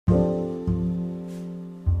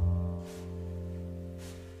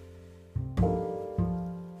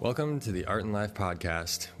Welcome to the Art and Life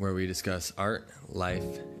podcast, where we discuss art, life,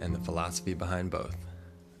 and the philosophy behind both.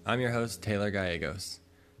 I'm your host, Taylor Gallegos.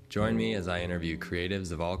 Join me as I interview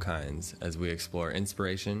creatives of all kinds as we explore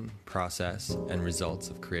inspiration, process, and results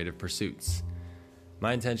of creative pursuits.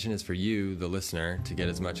 My intention is for you, the listener, to get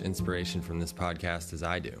as much inspiration from this podcast as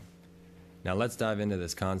I do. Now let's dive into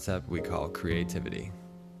this concept we call creativity.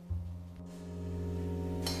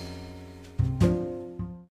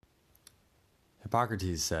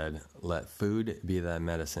 Hippocrates said, "Let food be thy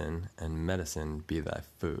medicine, and medicine be thy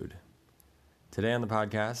food." Today on the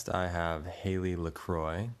podcast, I have Haylee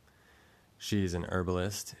LaCroix. She's an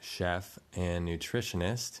herbalist, chef, and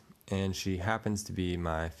nutritionist, and she happens to be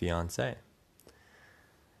my fiancée.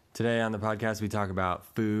 Today on the podcast, we talk about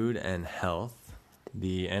food and health,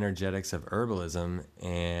 the energetics of herbalism,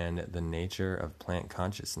 and the nature of plant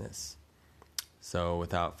consciousness. So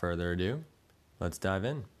without further ado, let's dive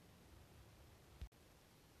in.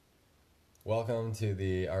 Welcome to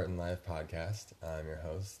the Art and Life podcast. I'm your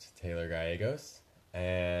host, Taylor Gallegos,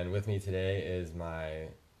 and with me today is my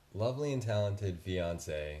lovely and talented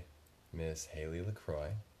fiancée, Miss Haylee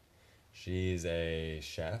LaCroix. She's a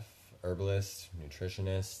chef, herbalist,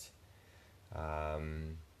 nutritionist.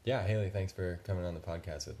 Haylee, thanks for coming on the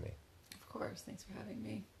podcast with me. Of course, thanks for having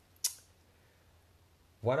me.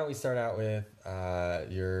 Why don't we start out with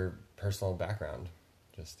your personal background,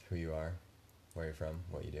 just who you are, where you're from,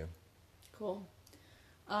 what you do. Cool.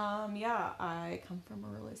 I come from a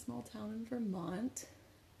really small town in Vermont.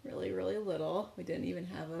 Really, really little. We didn't even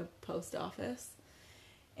have a post office.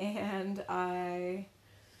 And I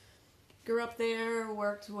grew up there,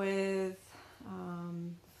 worked with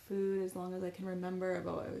food as long as I can remember. I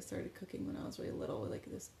always started cooking when I was really little with like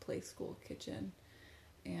this play school kitchen.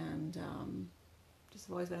 And just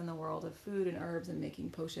have always been in the world of food and herbs and making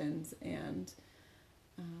potions. And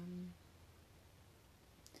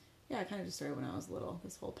I kind of just started when I was little,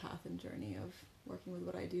 this whole path and journey of working with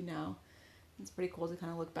what I do now. It's pretty cool to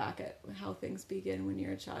kind of look back at how things begin when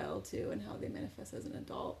you're a child too, and how they manifest as an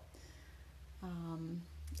adult.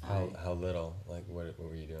 How little? Like, what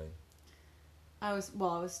were you doing? I was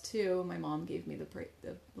 2. My mom gave me the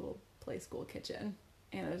little play school kitchen,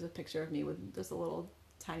 and there's a picture of me with just a little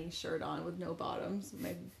tiny shirt on with no bottoms,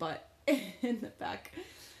 my butt in the back.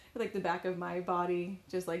 Like the back of my body,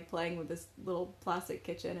 just like playing with this little plastic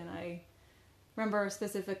kitchen. And I remember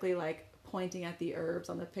specifically like pointing at the herbs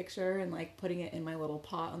on the picture and like putting it in my little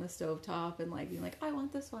pot on the stovetop and like being like, I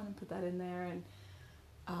want this one, and put that in there.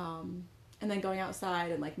 And then going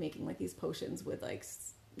outside and like making like these potions with like,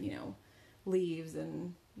 leaves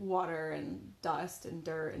and water and dust and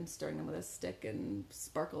dirt, and stirring them with a stick and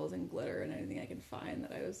sparkles and glitter and anything I could find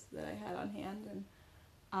that I had on hand.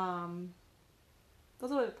 And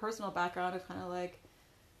that's a little personal background of kind of like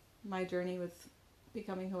my journey with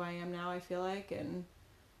becoming who I am now, I feel like. And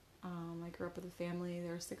I grew up with a family.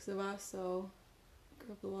 There were 6 of us, so I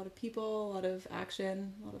grew up with a lot of people, a lot of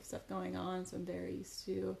action, a lot of stuff going on. So I'm very used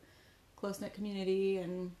to close-knit community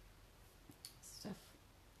and stuff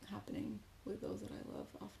happening with those that I love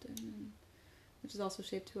often, and which has also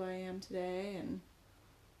shaped who I am today. And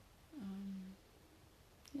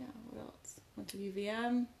what else? Went to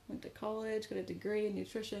UVM, went to college, got a degree in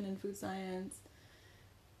nutrition and food science.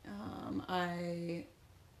 I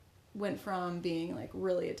went from being like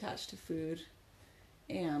really attached to food,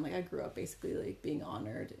 and like I grew up basically like being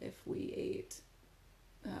honored if we ate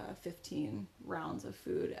 15 rounds of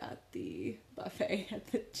food at the buffet, at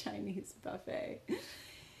the Chinese buffet.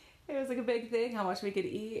 It was like a big thing how much we could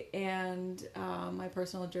eat. And my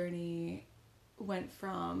personal journey went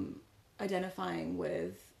from identifying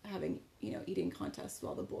with having, eating contests with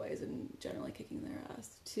all the boys and generally kicking their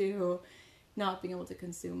ass, to not being able to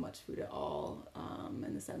consume much food at all,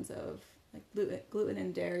 in the sense of like gluten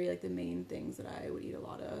and dairy, like the main things that I would eat a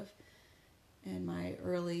lot of in my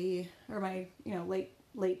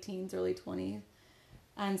late teens, early 20s.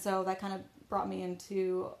 And so that kind of brought me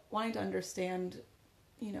into wanting to understand,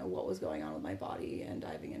 what was going on with my body, and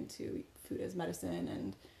diving into food as medicine.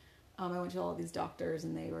 And I went to all these doctors,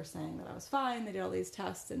 and they were saying that I was fine. They did all these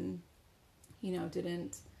tests and,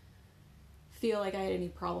 didn't feel like I had any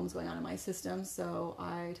problems going on in my system. So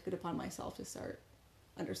I took it upon myself to start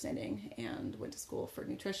understanding, and went to school for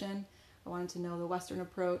nutrition. I wanted to know the Western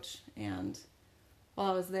approach. And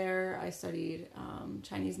while I was there, I studied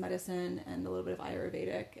Chinese medicine and a little bit of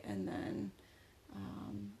Ayurvedic, and then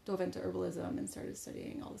dove into herbalism and started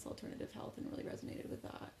studying all this alternative health, and really resonated with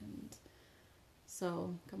that. And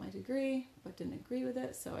so got my degree, but didn't agree with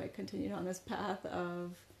it. So I continued on this path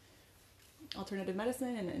of alternative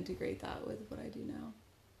medicine and integrate that with what I do now.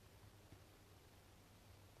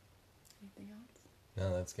 Anything else?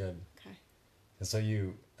 No, that's good. Okay. So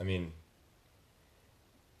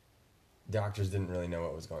doctors didn't really know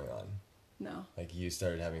what was going on. No. Like, you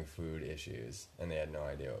started having food issues, and they had no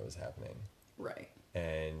idea what was happening. Right.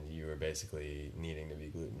 And you were basically needing to be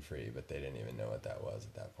gluten-free, but they didn't even know what that was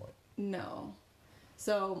at that point. No.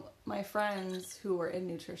 So my friends who were in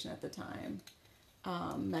nutrition at the time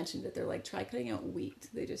mentioned it. They're like, try cutting out wheat.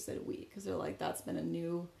 They just said wheat because they're like, that's been a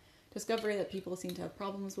new discovery that people seem to have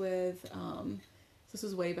problems with. This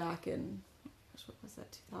was way back in, what was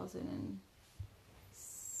that,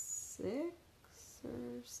 2006 or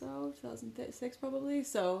so, 2006 probably.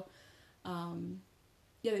 So,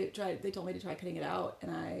 they told me to try cutting it out,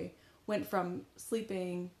 and I went from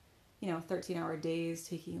sleeping, 13-hour days,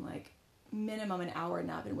 taking like minimum an hour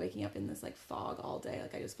nap and waking up in this like fog all day.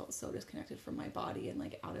 Like, I just felt so disconnected from my body and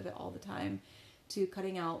like out of it all the time, to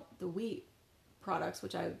cutting out the wheat products,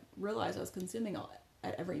 which I realized I was consuming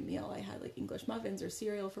at every meal. I had like English muffins or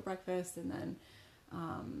cereal for breakfast, and then,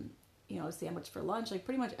 a sandwich for lunch. Like,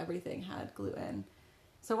 pretty much everything had gluten.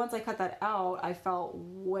 So once I cut that out, I felt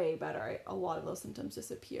way better. A lot of those symptoms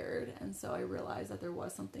disappeared. And so I realized that there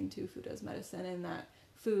was something to food as medicine, and that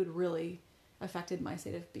food really affected my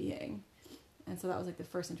state of being. And so that was like the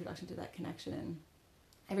first introduction to that connection. And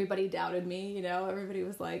everybody doubted me, everybody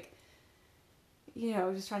was like,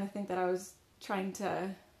 just trying to think that I was trying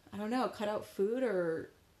to, I don't know, cut out food,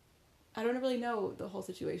 or I don't really know the whole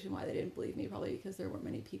situation, why they didn't believe me, probably because there weren't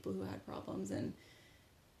many people who had problems. And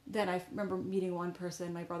then I remember meeting one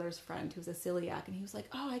person, my brother's friend, who was a celiac, and he was like,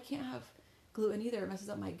 oh, I can't have gluten either. It messes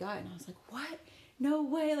up my gut. And I was like, what? No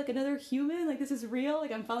way. Like, another human? Like, this is real?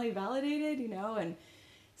 Like, I'm finally validated, and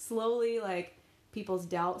slowly, like, people's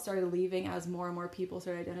doubt started leaving as more and more people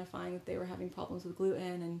started identifying that they were having problems with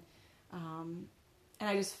gluten. And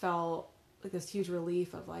I just felt like this huge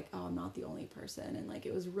relief of like, oh, I'm not the only person. And like,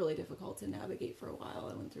 it was really difficult to navigate for a while.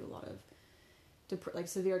 I went through a lot of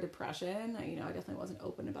severe depression. I definitely wasn't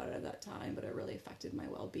open about it at that time, but it really affected my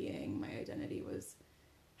well-being. My identity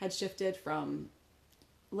had shifted from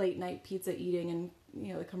late night pizza eating and,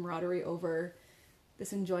 the camaraderie over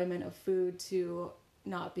this enjoyment of food, to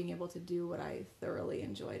not being able to do what I thoroughly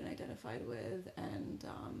enjoyed and identified with. And,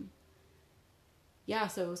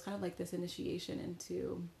 so it was kind of like this initiation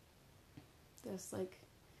into this like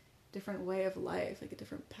different way of life, like a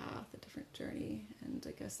different path, a different journey, and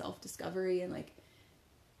like a self-discovery, and like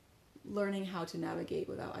learning how to navigate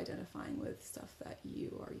without identifying with stuff that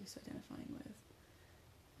you are used to identifying with,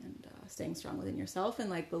 and staying strong within yourself, and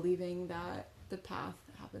like believing that the path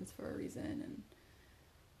happens for a reason, and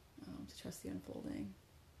to trust the unfolding.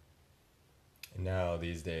 And now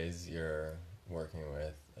these days you're working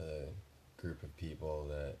with a group of people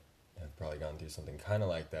that have probably gone through something kind of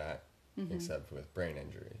like that, mm-hmm. except with brain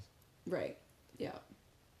injuries. Right. Yeah.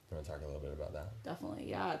 You want to talk a little bit about that? Definitely.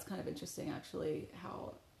 Yeah, it's kind of interesting actually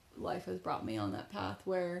how life has brought me on that path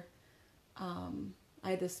where I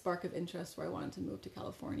had this spark of interest where I wanted to move to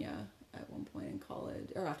California at one point in college,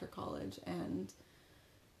 or after college, and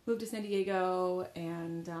moved to San Diego,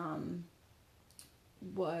 and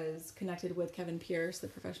was connected with Kevin Pierce, the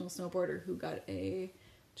professional snowboarder who got a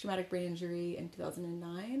traumatic brain injury in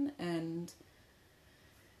 2009, and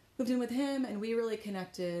moved in with him, and we really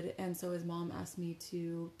connected. And so his mom asked me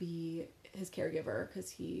to be his caregiver because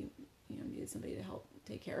he, needed somebody to help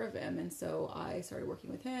take care of him. And so I started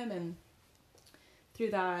working with him, and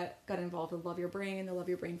through that got involved with Love Your Brain, the Love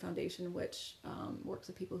Your Brain Foundation, which works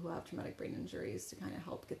with people who have traumatic brain injuries to kind of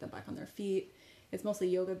help get them back on their feet. It's mostly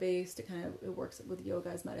yoga based. It works with yoga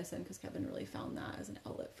as medicine because Kevin really found that as an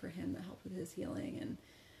outlet for him that helped with his healing. And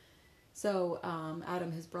so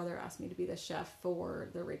Adam, his brother, asked me to be the chef for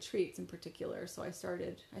the retreats in particular. So I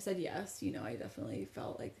said yes. I definitely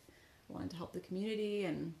felt like I wanted to help the community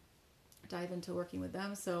and dive into working with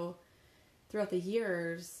them. So throughout the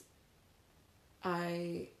years,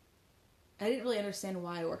 I didn't really understand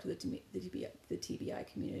why I worked with the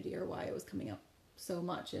TBI community, or why it was coming up so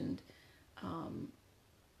much. And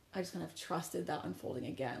I just kind of trusted that unfolding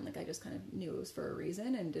again. Like, I just kind of knew it was for a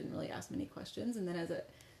reason and didn't really ask many questions. And then as it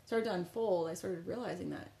started to unfold, I started realizing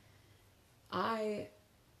that I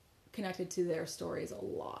connected to their stories a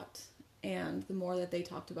lot. And the more that they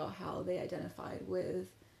talked about how they identified with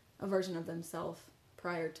a version of themselves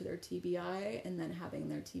prior to their TBI, and then having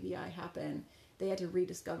their TBI happen, they had to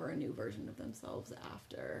rediscover a new version of themselves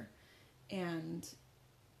after. And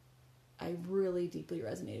I really deeply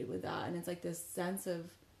resonated with that. And it's like this sense of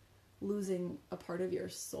losing a part of your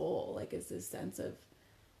soul. Like, it's this sense of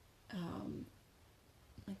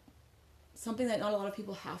like something that not a lot of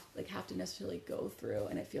people have to necessarily go through,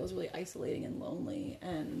 and it feels really isolating and lonely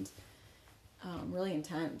and really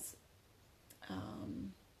intense.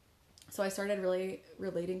 So I started really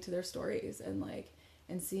relating to their stories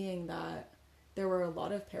and seeing that there were a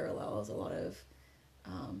lot of parallels, a lot of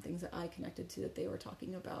things that I connected to that they were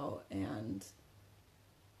talking about, and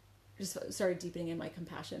just started deepening in my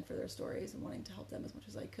compassion for their stories and wanting to help them as much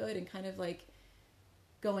as I could, and kind of like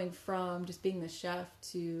going from just being the chef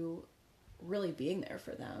to really being there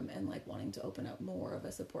for them and like wanting to open up more of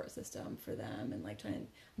a support system for them, and like I'm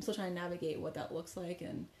still trying to navigate what that looks like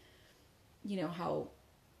and how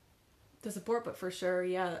to support, but for sure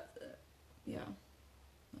that's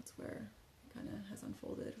where it kind of has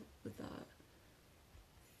unfolded with that.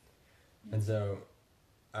 And so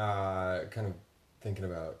kind of thinking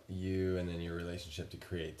about you and then your relationship to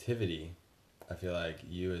creativity, I feel like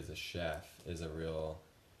you as a chef is a real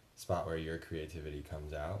spot where your creativity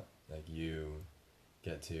comes out. Like you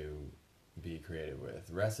get to be creative with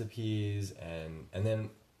recipes, and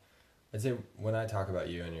then I'd say when I talk about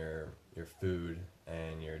you and your food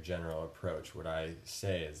and your general approach, what I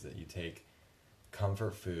say is that you take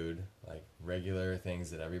comfort food, like regular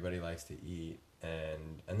things that everybody likes to eat,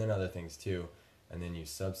 and then other things too, and then you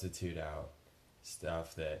substitute out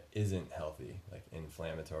stuff that isn't healthy, like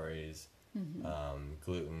inflammatories,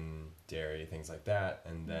 gluten, dairy, things like that,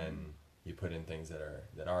 and then you put in things that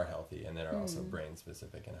are healthy and that are also brain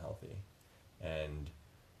specific and healthy. And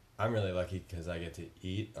I'm really lucky because I get to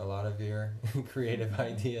eat a lot of your creative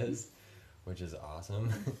ideas, which is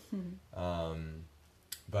awesome.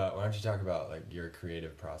 But why don't you talk about like your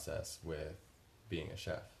creative process with being a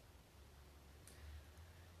chef?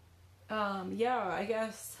 I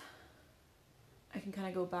guess I can kind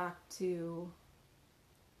of go back to,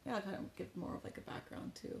 kind of give more of like a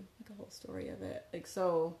background to like a whole story of it. Like,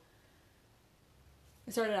 so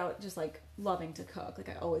I started out just like loving to cook. Like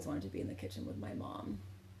I always wanted to be in the kitchen with my mom.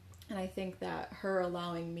 And I think that her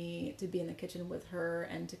allowing me to be in the kitchen with her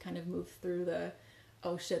and to kind of move through the,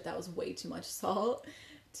 oh shit, that was way too much salt,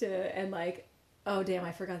 and like, oh damn,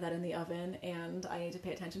 I forgot that in the oven and I need to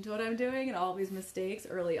pay attention to what I'm doing, and all these mistakes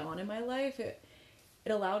early on in my life, it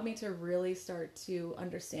allowed me to really start to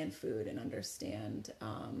understand food and understand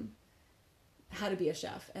how to be a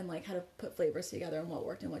chef and like how to put flavors together and what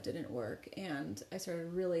worked and what didn't work. And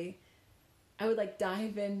I would like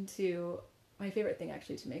dive into, my favorite thing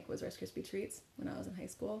actually to make was Rice Krispie treats when I was in high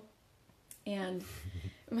school. And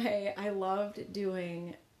I loved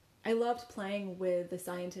playing with the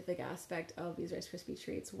scientific aspect of these Rice Krispie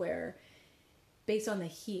treats, where based on the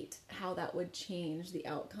heat, how that would change the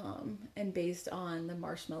outcome, and based on the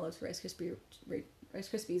marshmallow to Rice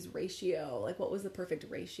Krispies ratio, like what was the perfect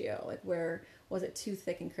ratio? Like where was it too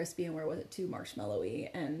thick and crispy and where was it too marshmallowy?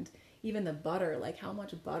 And even the butter, like how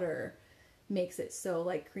much butter makes it so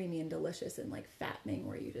like creamy and delicious and like fattening,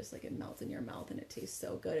 where you just like it melts in your mouth and it tastes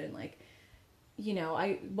so good. And like,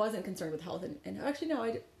 I wasn't concerned with health, and actually no,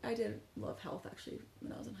 I did love health actually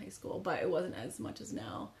when I was in high school, but it wasn't as much as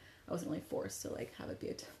now. I wasn't really forced to like have it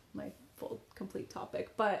be my full complete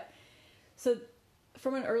topic. But so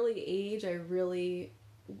from an early age, I really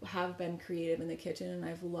have been creative in the kitchen, and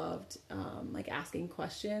I've loved like asking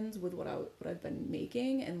questions with what I've been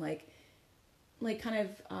making, and like kind of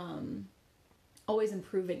always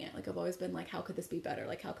improving it. Like I've always been like, how could this be better?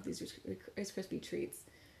 Like how could these Rice Krispie treats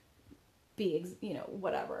be,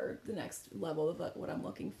 whatever the next level of what I'm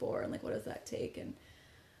looking for, and like what does that take? And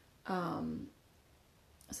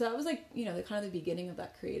so that was like the kind of the beginning of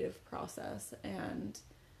that creative process. And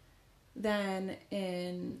then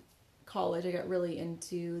in college I got really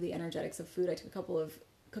into the energetics of food. I took a couple of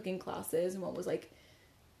cooking classes, and one was like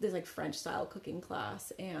this like French style cooking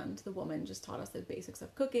class, and the woman just taught us the basics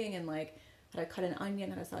of cooking, and like how to cut an onion,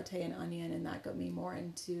 how to saute an onion, and that got me more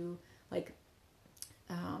into like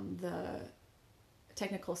the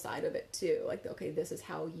technical side of it too. Like, okay, this is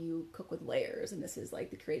how you cook with layers, and this is like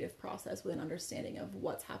the creative process with an understanding of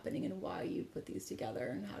what's happening and why you put these together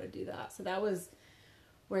and how to do that. So that was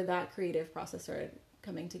where that creative process started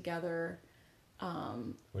coming together.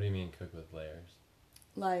 What do you mean cook with layers?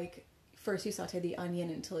 Like first you saute the onion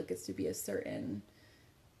until it gets to be a certain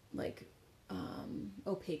like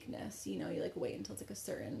opaqueness, you like wait until it's like a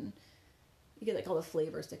certain, you get like all the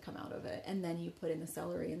flavors to come out of it, and then you put in the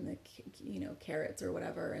celery and the carrots or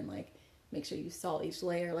whatever, and like make sure you salt each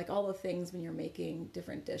layer, like all the things when you're making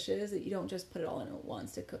different dishes, that you don't just put it all in at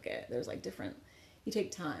once to cook it. There's like you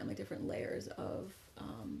take time, like different layers of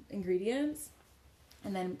ingredients,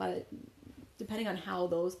 and then depending on how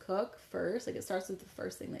those cook first, like it starts with the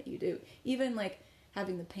first thing that you do. Even like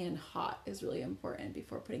having the pan hot is really important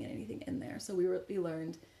before putting anything in there. So we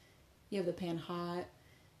learned you have the pan hot,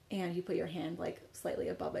 and you put your hand like slightly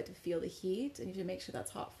above it to feel the heat, and you have to make sure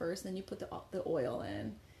that's hot first. Then you put the oil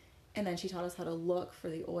in, And then she taught us how to look for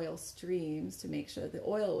the oil streams to make sure the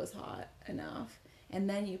oil was hot enough. And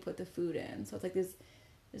then you put the food in. So it's like there's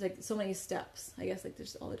like so many steps. I guess like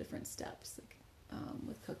there's all the different steps like,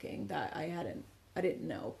 with cooking that I didn't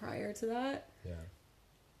know prior to that. Yeah.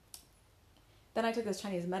 Then I took this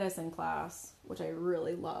Chinese medicine class, which I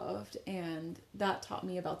really loved, and that taught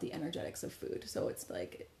me about the energetics of food. So it's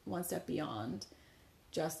like one step beyond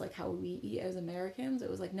just like how we eat as Americans. It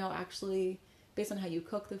was like, no, actually, based on how you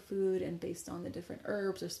cook the food and based on the different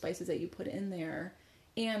herbs or spices that you put in there,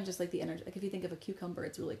 and just like the energy. Like if you think of a cucumber,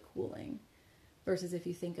 it's really cooling, versus if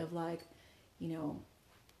you think of like,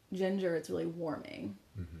 ginger, it's really warming.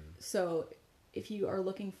 Mm-hmm. So if you are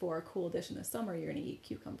looking for a cool dish in the summer, you're going to eat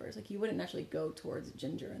cucumbers. Like you wouldn't naturally go towards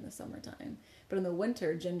ginger in the summertime. But in the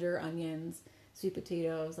winter, ginger, onions, sweet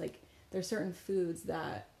potatoes, like there's certain foods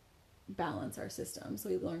that balance our system. So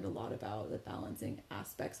we learned a lot about the balancing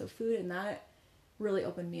aspects of food, and that really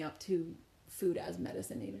opened me up to food as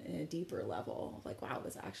medicine, even in a deeper level. Like, wow,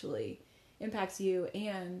 this actually impacts you,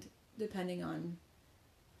 and depending on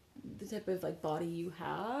the type of like body you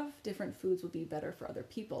have, different foods will be better for other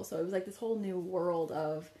people. So it was like this whole new world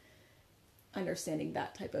of understanding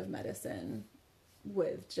that type of medicine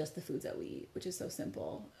with just the foods that we eat, which is so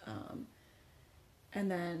simple.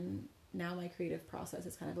 And then now my creative process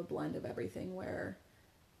is kind of a blend of everything, where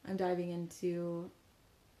I'm diving into,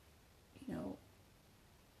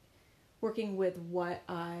 working with what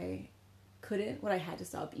I had to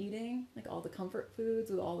stop eating, like all the comfort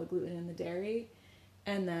foods with all the gluten and the dairy,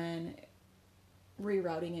 and then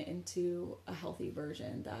rerouting it into a healthy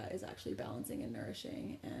version that is actually balancing and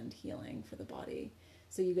nourishing and healing for the body.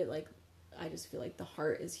 So you get like, I just feel like the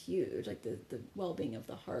heart is huge, like the well-being of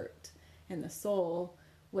the heart and the soul,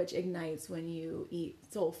 which ignites when you eat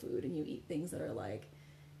soul food and you eat things that are like,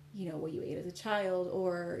 what you ate as a child,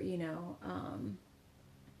 or,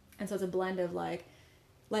 and so it's a blend of like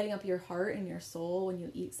lighting up your heart and your soul when you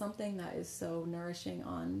eat something that is so nourishing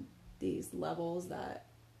on these levels that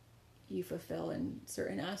you fulfill in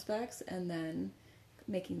certain aspects, and then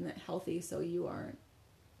making that healthy so you aren't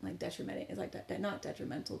like detrimental. It's like not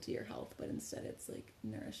detrimental to your health, but instead it's like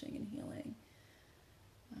nourishing and healing.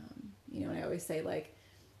 And I always say like,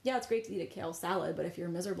 yeah, it's great to eat a kale salad, but if you're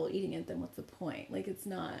miserable eating it, then what's the point? Like it's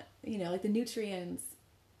not, like the nutrients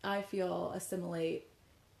I feel assimilate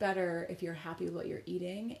better if you're happy with what you're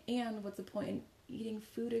eating. And what's the point in eating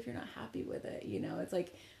food if you're not happy with it? It's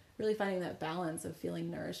like really finding that balance of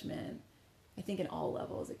feeling nourishment. I think in all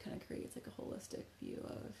levels, it kind of creates like a holistic view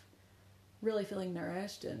of really feeling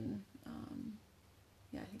nourished. And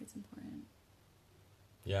I think it's important.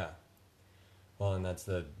 Yeah. Well, and that's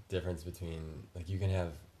the difference between, like, you can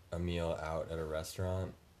have a meal out at a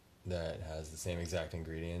restaurant that has the same exact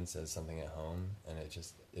ingredients as something at home, and it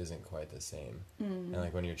just isn't quite the same. And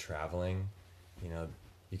like when you're traveling,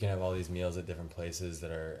 you can have all these meals at different places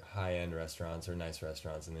that are high-end restaurants or nice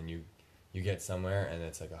restaurants, and then you get somewhere and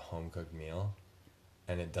it's like a home-cooked meal,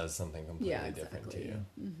 and it does something completely different to you.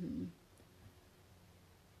 Mm-hmm.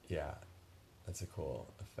 Yeah, that's a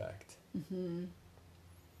cool effect. Mm-hmm.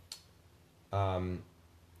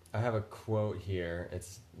 I have a quote here.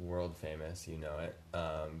 It's world famous, you know it.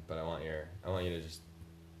 But I want you to just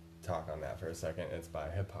talk on that for a second. It's by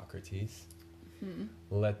Hippocrates. Mm-hmm.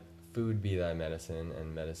 Let food be thy medicine,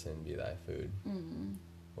 and medicine be thy food. Mm-hmm.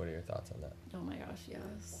 What are your thoughts on that? Oh my gosh,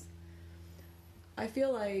 yes. I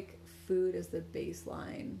feel like food is the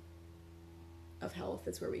baseline of health.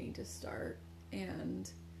 It's where we need to start,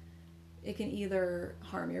 and it can either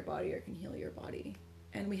harm your body or it can heal your body.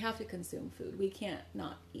 And we have to consume food. We can't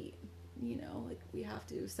not eat, like we have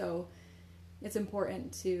to. So it's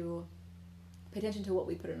important to pay attention to what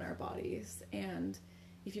we put in our bodies. And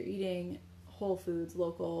if you're eating whole foods,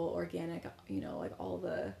 local, organic, like all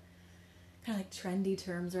the kind of like trendy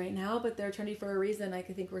terms right now, but they're trendy for a reason. I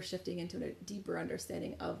think we're shifting into a deeper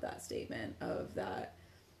understanding of that statement, of that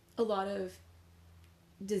a lot of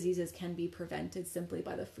diseases can be prevented simply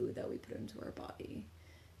by the food that we put into our body.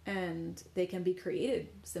 And they can be created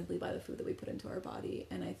simply by the food that we put into our body.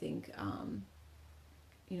 And I think,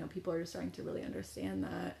 people are just starting to really understand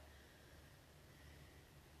that.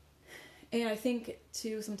 And I think,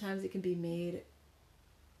 too, sometimes it can be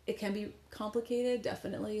complicated,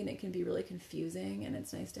 definitely, and it can be really confusing. And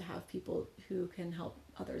it's nice to have people who can help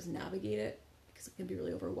others navigate it, because it can be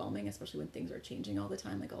really overwhelming, especially when things are changing all the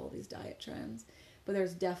time, like all of these diet trends. But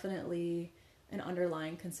there's definitely an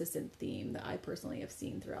underlying consistent theme that I personally have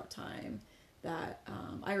seen throughout time that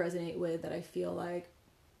I resonate with, that I feel like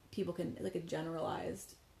people can, like a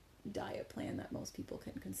generalized diet plan that most people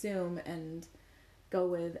can consume and go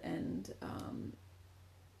with, and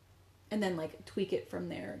and then like tweak it from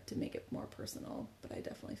there to make it more personal. But I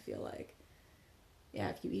definitely feel like, yeah,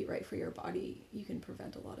 if you eat right for your body, you can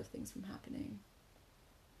prevent a lot of things from happening.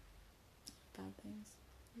 Bad things,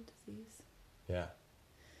 disease. Yeah.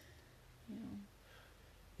 You know.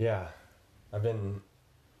 Yeah. I've been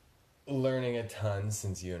learning a ton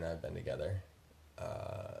since you and I have been together.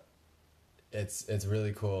 It's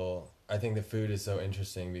really cool. I think the food is so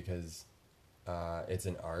interesting because it's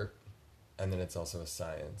an art, and then it's also a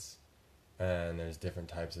science. And there's different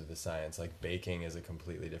types of the science. Like baking is a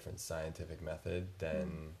completely different scientific method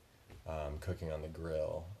than cooking on the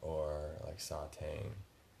grill or like sautéing.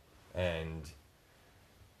 And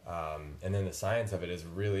then the science of it is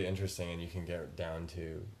really interesting, and you can get down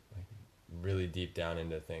to like really deep down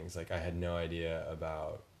into things. Like I had no idea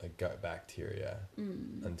about like gut bacteria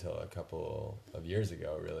until a couple of years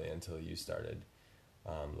ago, really, until you started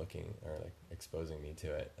looking or like exposing me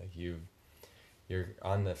to it. Like you're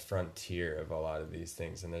on the frontier of a lot of these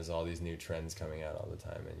things, and there's all these new trends coming out all the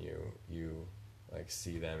time, and you like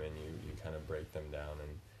see them and you kind of break them down,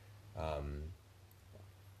 and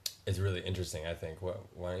it's really interesting, I think.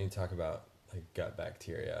 Why don't you talk about like gut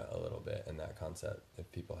bacteria a little bit and that concept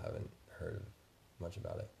if people haven't heard much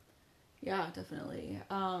about it? Yeah, definitely.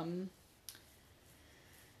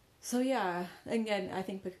 So yeah, again, I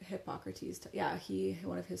think Hippocrates,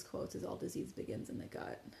 one of his quotes is all disease begins in the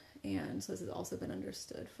gut. And so this has also been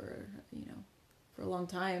understood for a long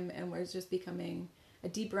time, and we're just becoming a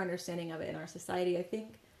deeper understanding of it in our society.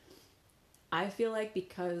 I feel like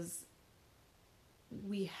because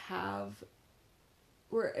we're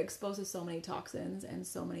exposed to so many toxins and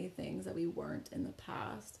so many things that we weren't in the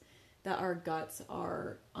past, that our guts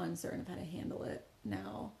are uncertain of how to handle it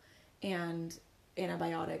now. And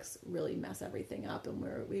antibiotics really mess everything up, and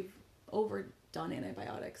we've overdone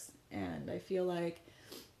antibiotics. And I feel like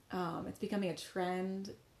it's becoming a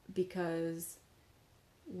trend because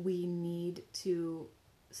we need to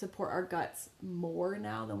support our guts more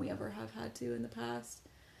now than we ever have had to in the past.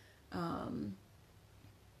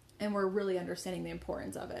 And we're really understanding the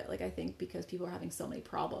importance of it. Like, I think because people are having so many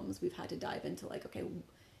problems, we've had to dive into like, okay,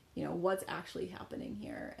 what's actually happening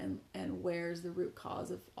here, and where's the root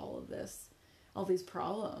cause of all of this, all these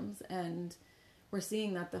problems. And we're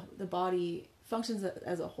seeing that the body functions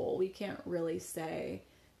as a whole. We can't really say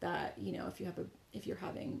that, if you're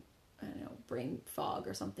having, I don't know, brain fog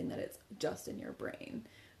or something, that it's just in your brain.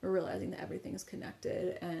 We're realizing that everything is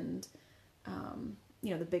connected. And,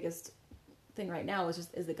 the biggest thing right now is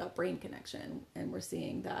the gut-brain connection. And we're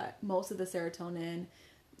seeing that most of the serotonin,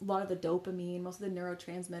 a lot of the dopamine, most of the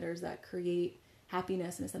neurotransmitters that create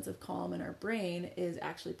happiness and a sense of calm in our brain is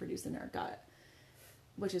actually produced in our gut,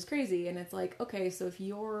 which is crazy. And it's like, okay, so if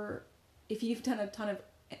you've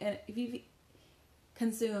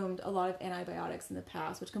consumed a lot of antibiotics in the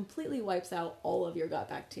past, which completely wipes out all of your gut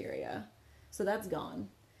bacteria, so that's gone.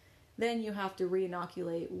 Then you have to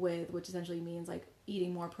re-inoculate with, which essentially means like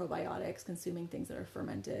eating more probiotics, consuming things that are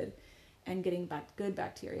fermented, and getting back good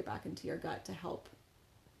bacteria back into your gut to help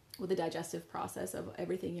with the digestive process of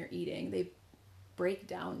everything you're eating. They break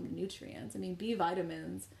down nutrients. I mean, B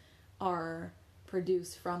vitamins are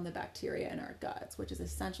produced from the bacteria in our guts, which is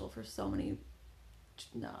essential for so many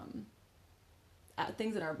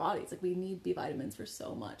things in our bodies. Like, we need B vitamins for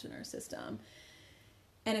so much in our system.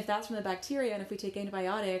 And if that's from the bacteria, and if we take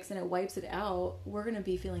antibiotics and it wipes it out, we're going to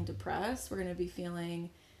be feeling depressed. We're going to be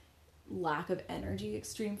feeling lack of energy,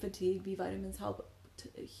 extreme fatigue. B vitamins help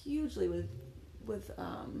hugely with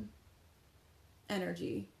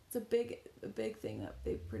energy. It's a big thing that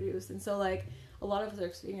they produce. And so, like, a lot of us are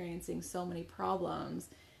experiencing so many problems,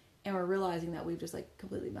 and we're realizing that we've just like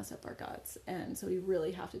completely messed up our guts. And so we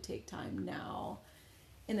really have to take time now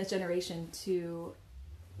in this generation to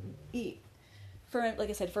eat, like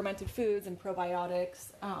I said, fermented foods and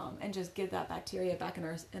probiotics, and just give that bacteria back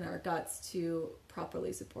in our guts to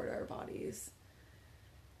properly support our bodies.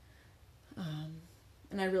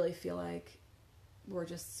 And I really feel like we're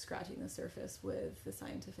just scratching the surface with the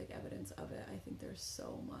scientific evidence of it. I think there's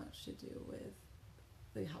so much to do with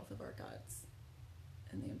the health of our guts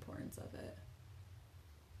and the importance of it.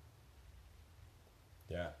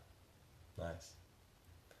 Yeah. Nice.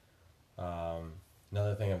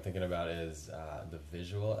 Another thing I'm thinking about is the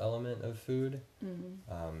visual element of food.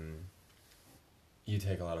 Mm-hmm. You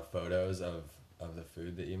take a lot of photos of the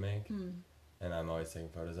food that you make, and I'm always taking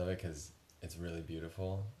photos of it because it's really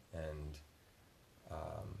beautiful. And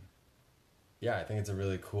I think it's a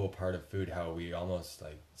really cool part of food, how we almost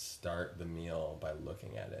like start the meal by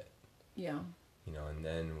looking at it. Yeah. And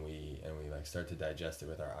then we like start to digest it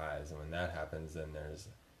with our eyes, and when that happens, then there's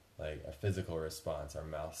like a physical response. Our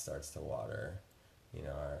mouth starts to water,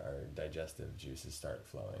 our digestive juices start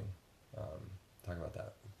flowing. Talk about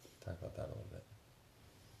that a little bit.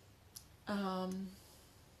 How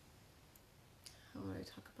would I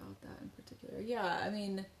talk about that in particular? Yeah, I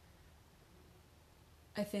mean,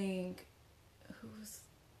 I think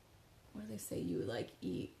what do they say? You like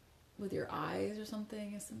eat with your eyes or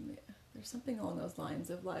something? There's something along those lines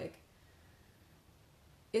of like,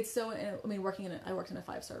 it's so, I mean, I worked in a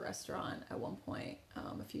 5-star restaurant at one point,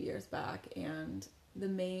 a few years back, and the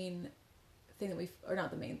main thing or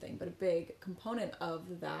not the main thing, but a big component of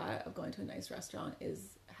going to a nice restaurant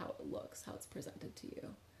is how it looks, how it's presented to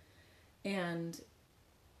you. And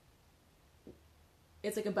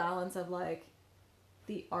it's like a balance of like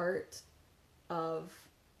the art of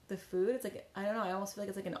the food. It's like, I don't know, I almost feel like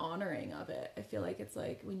it's like an honoring of it. I feel like it's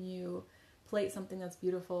like when you plate something that's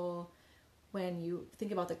beautiful, when you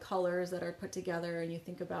think about the colors that are put together and you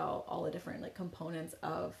think about all the different like components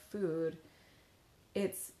of food,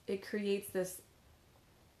 it creates this,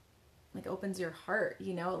 like, opens your heart,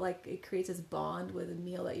 like it creates this bond with a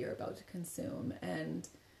meal that you're about to consume. And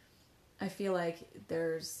I feel like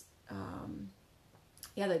there's,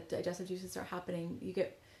 the digestive juices start happening. You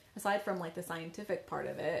get, aside from like the scientific part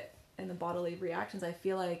of it and the bodily reactions, I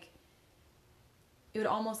feel like it would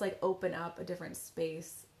almost like open up a different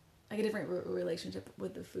space, like a different relationship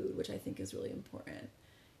with the food, which I think is really important.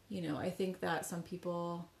 I think that some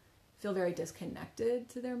people feel very disconnected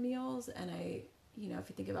to their meals. And if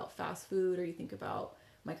you think about fast food, or you think about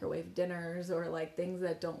microwave dinners, or like things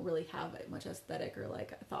that don't really have much aesthetic or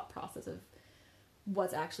like a thought process of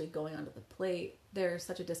what's actually going onto the plate, there's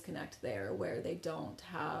such a disconnect there where they don't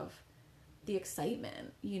have the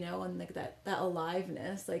excitement, and like that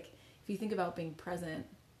aliveness. Like if you think about being present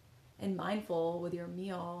and mindful with your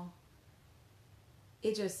meal,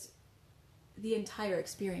 the entire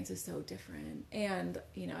experience is so different. And,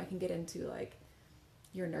 I can get into like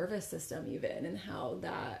your nervous system even, and how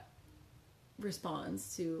that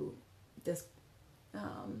responds to this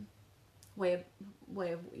way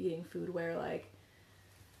of eating food, where like,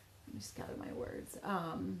 let me just gather my words.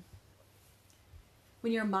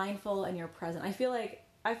 When you're mindful and you're present, I feel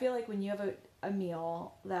like when you have a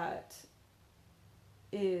meal that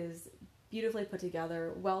is beautifully put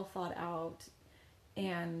together, well thought out,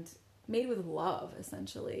 and made with love,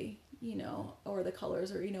 essentially, or the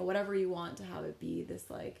colors, or, whatever you want to have it be, this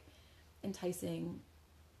like enticing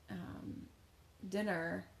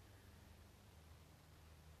dinner,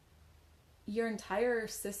 your entire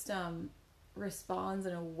system responds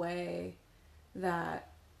in a way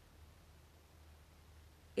that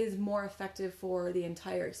is more effective for the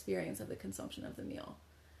entire experience of the consumption of the meal.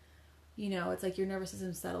 It's like your nervous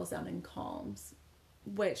system settles down and calms,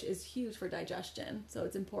 which is huge for digestion. So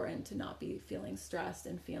it's important to not be feeling stressed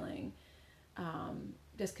and feeling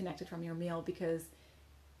disconnected from your meal, because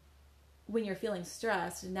when you're feeling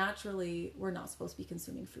stressed, naturally we're not supposed to be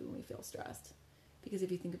consuming food when we feel stressed. Because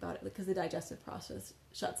if you think about it, because the digestive process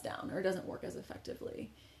shuts down, or it doesn't work as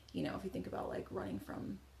effectively. If you think about like running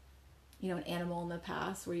from, an animal in the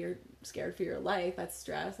past where you're scared for your life, that's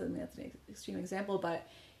stress. I mean, that's an extreme example, but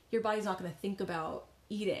your body's not going to think about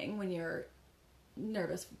eating when you're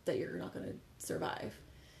nervous that you're not going to survive.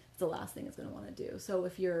 It's the last thing it's going to want to do. So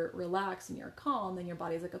if you're relaxed and you're calm, then your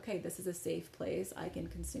body's like, okay, this is a safe place. I can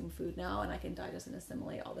consume food now, and I can digest and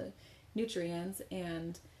assimilate all the nutrients,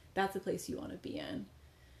 and that's the place you want to be in.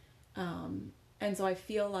 And so I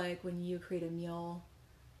feel like when you create a meal,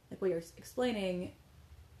 like what you're explaining,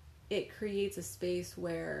 it creates a space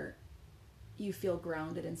where you feel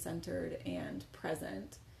grounded and centered and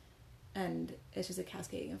present, and it's just a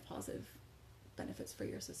cascading of positive benefits for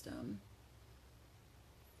your system.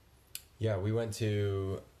 Yeah, we went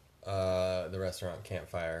to the restaurant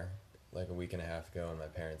Campfire like a week and a half ago, and my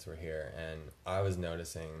parents were here, and I was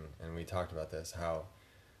noticing, and we talked about this, how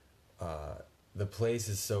the place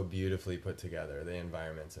is so beautifully put together. The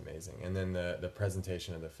environment's amazing, and then the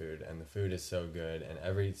presentation of the food, and the food is so good, and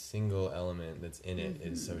every single element that's in it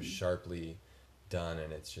is so sharply done,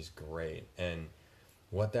 and it's just great. And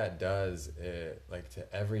what that does, like,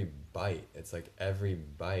 to every bite, it's like every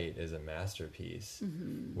bite is a masterpiece,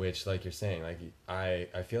 which, like you're saying, like I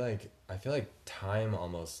feel like time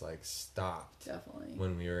almost like stopped. Definitely.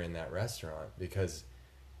 When we were in that restaurant, because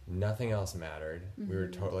nothing else mattered. We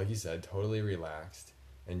were like you said, totally relaxed,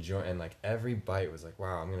 and like every bite was like,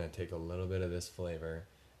 wow, I'm gonna take a little bit of this flavor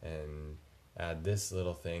and add this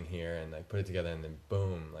little thing here, and like put it together, and then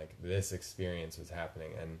boom, like this experience was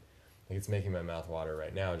happening, and like it's making my mouth water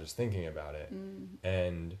right now just thinking about it.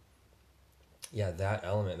 And yeah, that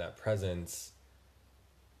element, that presence,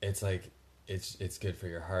 it's like it's good for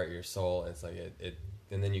your heart, your soul. It's like it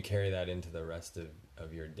and then you carry that into the rest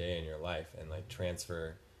of your day and your life, and like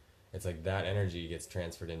transfer. It's like that energy gets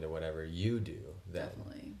transferred into whatever you do then.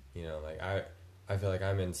 Definitely. You know, like I feel like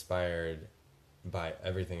I'm inspired by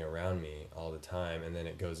everything around me all the time, and then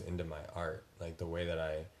it goes into my art. Like the way that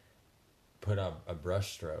I put up a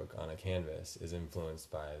brush stroke on a canvas is influenced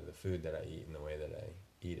by the food that I eat and the way that I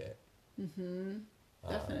eat it.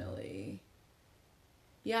 Definitely.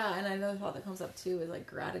 Yeah, and another thought that comes up too is like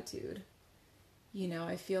gratitude. You know,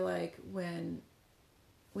 I feel like when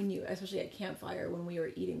you, especially at campfire, when we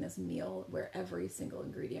were eating this meal where every single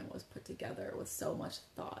ingredient was put together with so much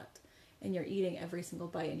thought, and you're eating every single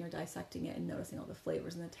bite and you're dissecting it and noticing all the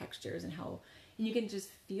flavors and the textures and you can just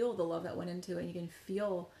feel the love that went into it, and you can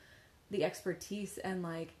feel the expertise and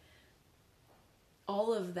like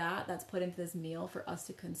all of that's put into this meal for us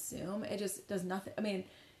to consume. It just does nothing. I mean,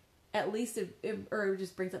 at least it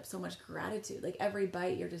just brings up so much gratitude. Like every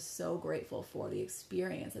bite, you're just so grateful for the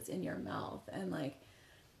experience that's in your mouth. And like,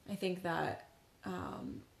 I think that,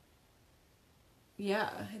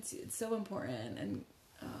 it's so important. And,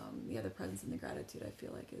 the presence and the gratitude, I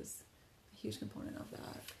feel like, is a huge component of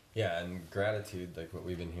that. Yeah, and gratitude, like what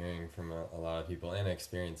we've been hearing from a lot of people and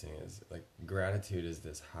experiencing, is like gratitude is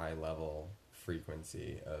this high level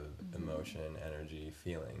frequency of emotion, energy,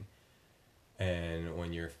 feeling. And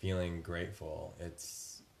when you're feeling grateful,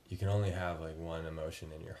 you can only have like one emotion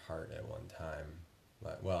in your heart at one time.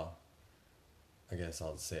 Like, well, I guess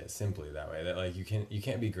I'll say it simply that way, that like you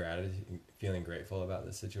can't be feeling grateful about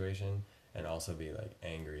the situation and also be like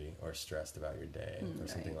angry or stressed about your day or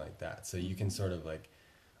something like that. So you can sort of like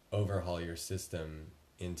overhaul your system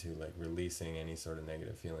into like releasing any sort of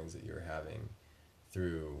negative feelings that you're having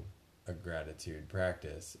through a gratitude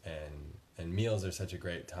practice. And meals are such a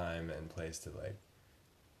great time and place to like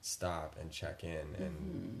stop and check in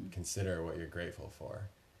and consider what you're grateful for.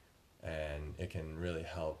 And it can really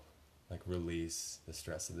help like release the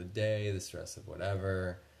stress of the day, the stress of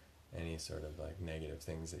whatever, any sort of like negative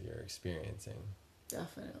things that you're experiencing.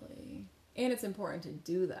 Definitely. And it's important to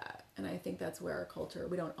do that. And I think that's where our culture,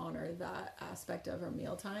 we don't honor that aspect of our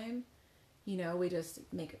mealtime. You know, we just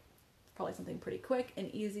make probably something pretty quick and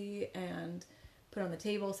easy and put it on the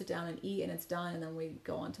table, sit down and eat, and it's done. And then we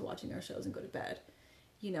go on to watching our shows and go to bed.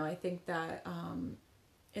 You know, I think that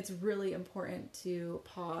it's really important to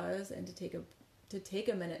pause and to take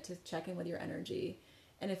a minute to check in with your energy.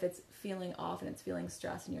 And if it's feeling off and it's feeling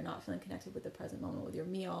stressed and you're not feeling connected with the present moment with your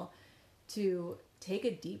meal, to take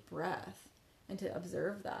a deep breath and to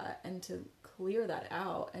observe that and to clear that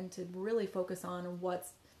out and to really focus on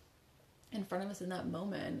what's in front of us in that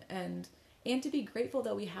moment, and to be grateful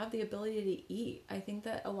that we have the ability to eat. I think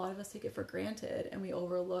that a lot of us take it for granted and we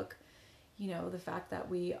overlook, you know, the fact that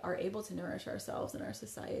we are able to nourish ourselves in our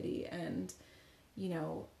society. And, you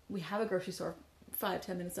know, we have a grocery store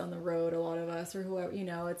 5-10 minutes down the road, a lot of us, or whoever, you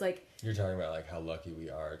know, it's like, you're talking about like how lucky we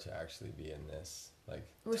are to actually be in this like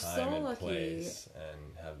we're time so and lucky. Place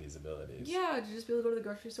and have these abilities. Yeah, to just be able to go to the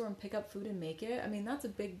grocery store and pick up food and make it. I mean, that's a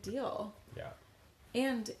big deal. Yeah.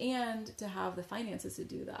 And to have the finances to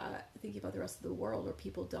do that. Thinking about the rest of the world where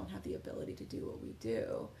people don't have the ability to do what we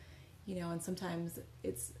do, you know. And sometimes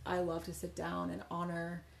I love to sit down and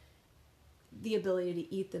honor the ability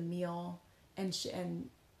to eat the meal and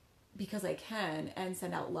because I can, and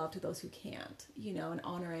send out love to those who can't, you know, and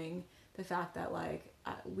honoring the fact that like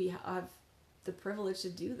we have the privilege to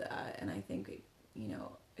do that. And I think, you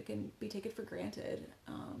know, it can be taken for granted.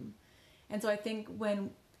 And so I think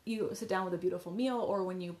when you sit down with a beautiful meal, or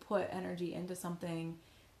when you put energy into something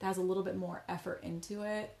that has a little bit more effort into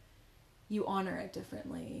it, you honor it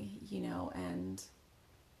differently, you know. And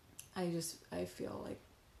I feel like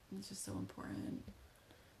it's just so important.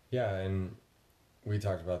 Yeah. And we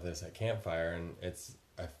talked about this at campfire, and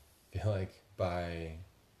I feel like by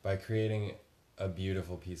creating a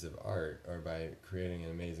beautiful piece of art, or by creating an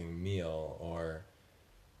amazing meal, or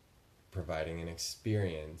providing an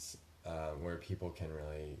experience where people can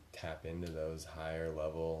really tap into those higher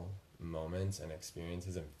level moments and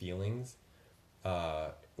experiences and feelings,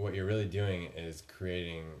 what you're really doing is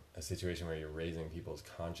creating a situation where you're raising people's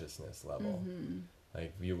consciousness level.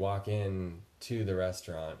 Like you walk in to the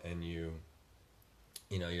restaurant and you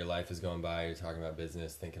know, your life is going by, you're talking about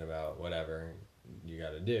business, thinking about whatever you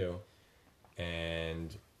got to do,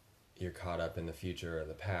 and you're caught up in the future or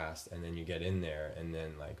the past, and then you get in there, and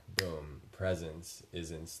then like boom, presence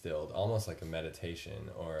is instilled, almost like a meditation,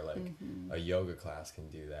 or like a yoga class can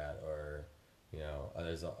do that, or you know,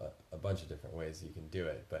 there's a bunch of different ways you can do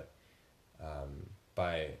it. But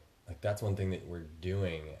by like that's one thing that we're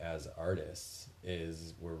doing as artists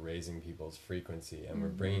is we're raising people's frequency and we're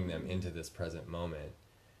bringing them into this present moment,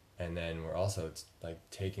 and then we're also like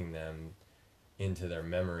taking them into their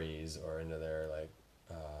memories or into their like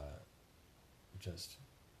just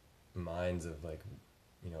minds of like,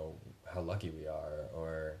 you know, how lucky we are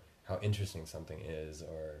or how interesting something is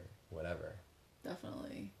or whatever.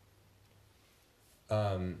 Definitely.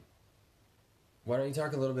 Why don't you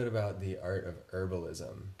talk a little bit about the art of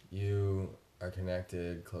herbalism? You are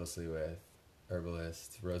connected closely with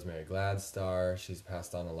herbalist Rosemary Gladstar. She's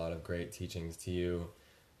passed on a lot of great teachings to you.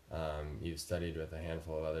 You've studied with a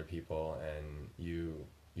handful of other people, and you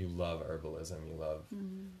love herbalism. You love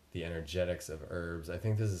the energetics of herbs. I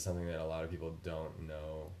think this is something that a lot of people don't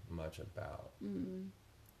know much about.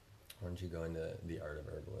 Why don't you go into the art of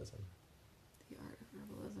herbalism? The art of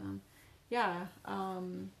herbalism. Yeah.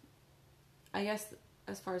 I guess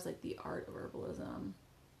as far as like the art of herbalism,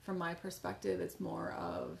 from my perspective, it's more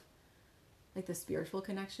of like the spiritual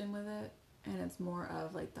connection with it. And it's more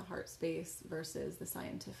of like the heart space versus the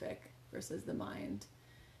scientific versus the mind.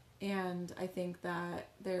 And I think that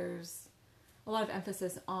there's a lot of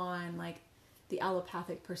emphasis on like the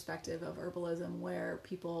allopathic perspective of herbalism, where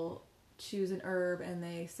people choose an herb and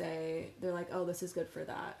they're like, oh, this is good for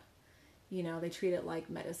that. You know, they treat it like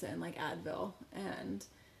medicine, like Advil. And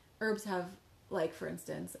herbs have, like, for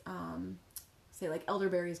instance, say like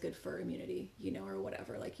elderberry is good for immunity, you know, or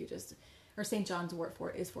whatever. Like you just, or St. John's wort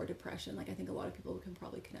is for depression. Like I think a lot of people can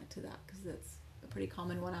probably connect to that because that's a pretty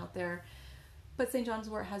common one out there. But St. John's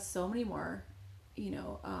wort has so many more, you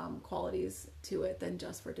know, qualities to it than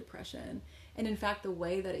just for depression. And in fact, the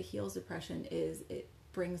way that it heals depression is it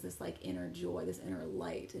brings this like inner joy, this inner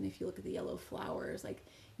light. And if you look at the yellow flowers, like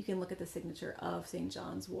you can look at the signature of St.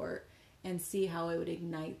 John's wort and see how it would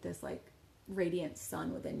ignite this like radiant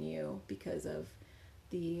sun within you because of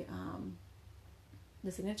the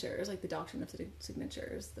signatures, like the doctrine of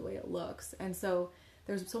signatures, the way it looks. And so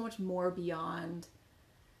there's so much more beyond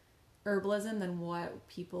herbalism than what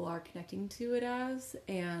people are connecting to it as.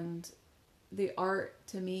 And the art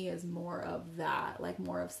to me is more of that, like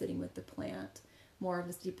more of sitting with the plant, more of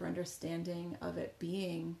this deeper understanding of it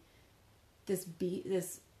being this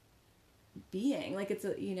being like it's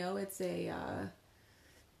a, you know, it's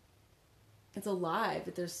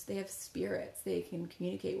alive. They have spirits, they can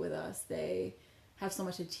communicate with us, they have so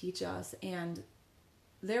much to teach us, and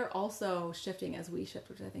they're also shifting as we shift,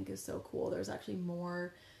 which I think is so cool. There's actually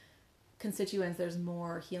more constituents, there's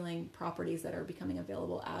more healing properties that are becoming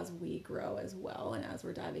available as we grow as well, and as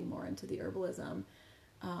we're diving more into the herbalism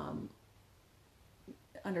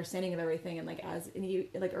understanding of everything. And like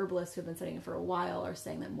like herbalists who have been studying it for a while are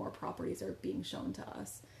saying that more properties are being shown to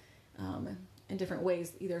us in different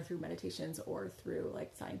ways, either through meditations or through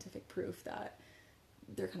like scientific proof that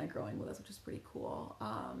they're kind of growing with us, which is pretty cool.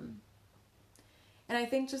 And I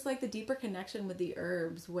think just like the deeper connection with the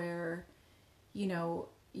herbs, where, you know,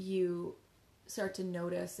 you start to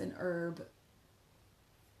notice an herb,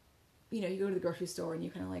 you know, you go to the grocery store and you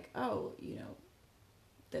kind of like, oh, you know,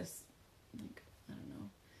 this, like, I don't know,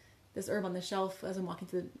 this herb on the shelf as I'm walking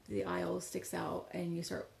through the aisle sticks out, and you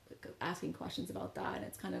start asking questions about that. And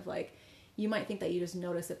it's kind of like, you might think that you just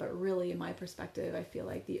notice it, but really in my perspective, I feel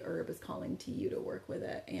like the herb is calling to you to work with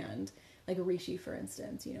it. And like a reishi, for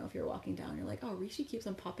instance, you know, if you're walking down, you're like, oh, reishi keeps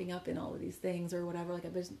on popping up in all of these things or whatever. Like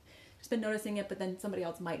I've just been noticing it, but then somebody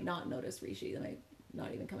else might not notice reishi. They might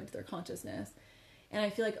not even come into their consciousness. And I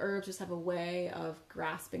feel like herbs just have a way of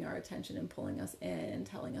grasping our attention and pulling us in and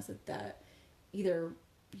telling us that either,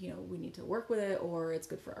 you know, we need to work with it, or it's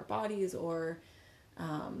good for our bodies, or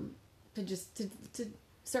to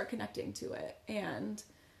start connecting to it. And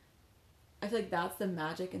I feel like that's the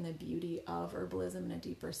magic and the beauty of herbalism in a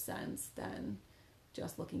deeper sense than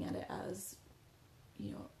just looking at it as,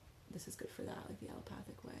 you know, this is good for that, like the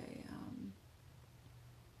allopathic way.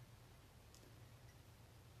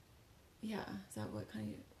 Yeah, is that what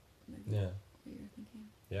kind of maybe what you're thinking?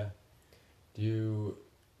 Yeah. Do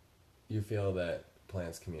you feel that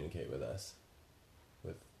plants communicate with us,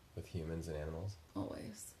 with humans and animals?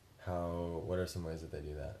 Always. What are some ways that they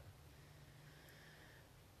do that?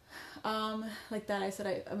 Like that I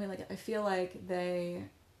said, I mean, like, I feel like they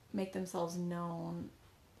make themselves known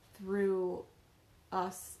through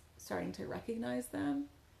us starting to recognize them.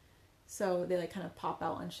 So they like kind of pop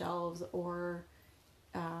out on shelves, or,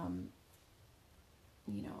 you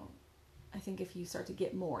know, I think if you start to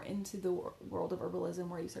get more into the world of herbalism,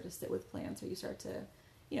 where you start to sit with plants, or you start to,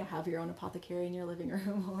 you know, have your own apothecary in your living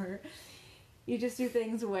room, or you just do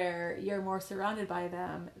things where you're more surrounded by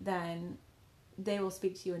them, then they will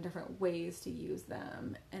speak to you in different ways to use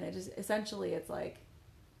them. And it just, essentially, it's like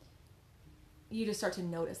you just start to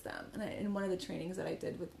notice them. And one of the trainings that I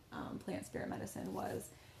did with plant spirit medicine was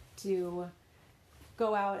to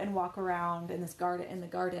go out and walk around in the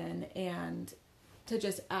garden and to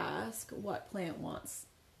just ask what plant wants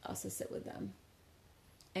us to sit with them.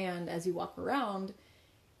 And as you walk around,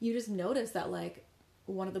 you just notice that like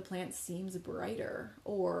one of the plants seems brighter,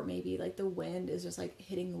 or maybe like the wind is just like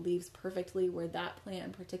hitting the leaves perfectly where that plant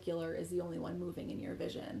in particular is the only one moving in your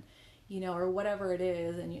vision, or whatever it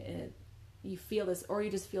is. And you feel this, or you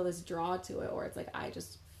just feel this draw to it, or it's like, I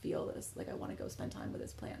just feel this, like I want to go spend time with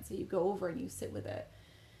this plant. So you go over and you sit with it,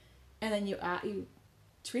 and then you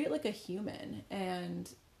treat it like a human,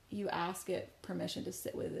 and you ask it permission to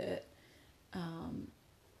sit with it.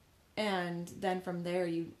 And then from there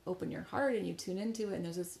you open your heart and you tune into it, and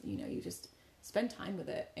there's this, you just spend time with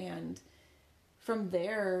it. And from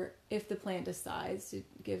there, if the plant decides to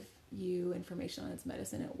give you information on its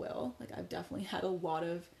medicine, it will. Like, I've definitely had a lot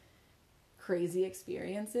of crazy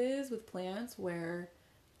experiences with plants where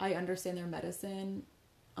I understand their medicine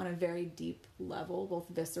on a very deep level,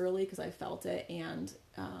 both viscerally because I felt it, and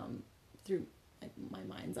through my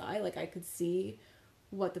mind's eye. Like, I could see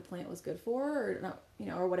what the plant was good for, or not,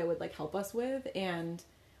 or what it would like help us with, and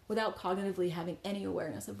without cognitively having any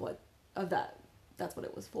awareness of that's what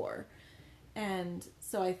it was for. And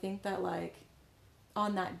so I think that like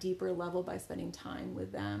on that deeper level, by spending time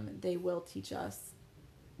with them, they will teach us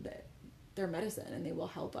that their medicine, and they will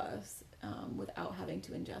help us without having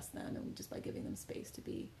to ingest them, and just by giving them space to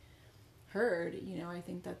be heard. I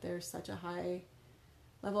think that there's such a high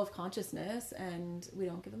level of consciousness, and we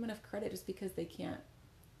don't give them enough credit just because they can't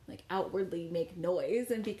like outwardly make noise,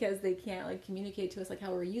 and because they can't like communicate to us like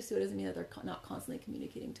how we're used to. It doesn't mean that they're not constantly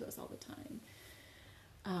communicating to us all the time.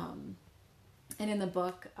 And in the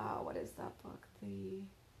book, what is that book?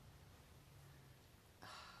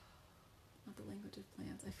 Not the Language of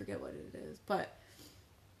Plants. I forget what it is, but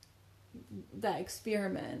that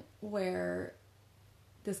experiment where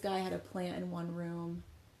this guy had a plant in one room,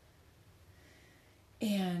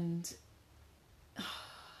 and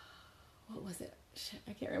what was it? Shit,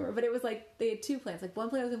 I can't remember. But it was like they had two plants. Like one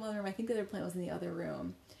plant was in one room. I think the other plant was in the other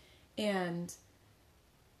room. And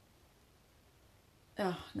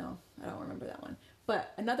oh no, I don't remember that one.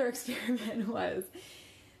 But another experiment was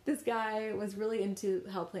this guy was really into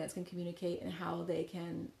how plants can communicate and how they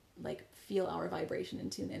can like feel our vibration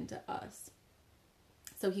and tune into us.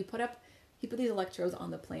 So he put these electrodes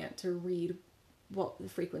on the plant to read what the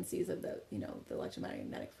frequencies of the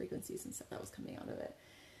electromagnetic frequencies and stuff that was coming out of it.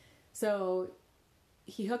 So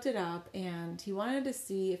he hooked it up, and he wanted to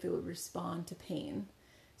see if it would respond to pain.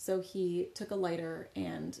 So he took a lighter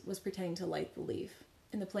and was pretending to light the leaf,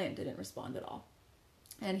 and the plant didn't respond at all.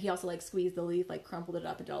 And he also like squeezed the leaf, like crumpled it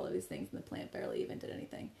up and did all of these things, and the plant barely even did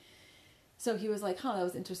anything. So he was like, that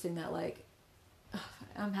was interesting that like,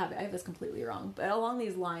 I have this completely wrong, but along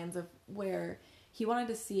these lines of where he wanted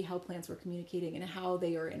to see how plants were communicating and how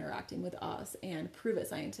they are interacting with us, and prove it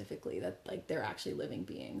scientifically that like they're actually living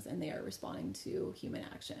beings and they are responding to human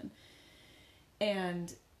action.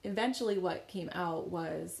 And eventually what came out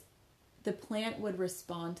was the plant would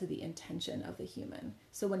respond to the intention of the human.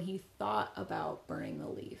 So when he thought about burning the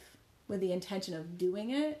leaf with the intention of doing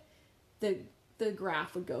it, the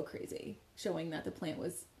graph would go crazy, showing that the plant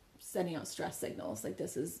was sending out stress signals, like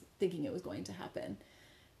this is thinking it was going to happen.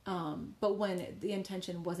 But when the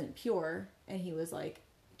intention wasn't pure, and he was like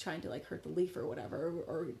trying to like hurt the leaf or whatever,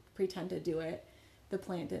 or pretend to do it, the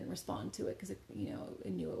plant didn't respond to it because it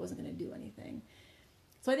knew it wasn't going to do anything.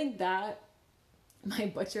 So I think that my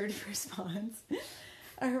butchered response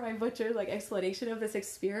or my butchered like explanation of this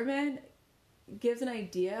experiment gives an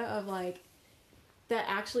idea of like that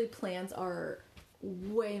actually plants are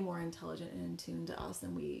way more intelligent and in tune to us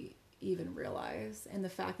than we even realize. And the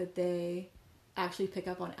fact that they actually pick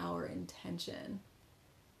up on our intention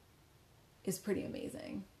is pretty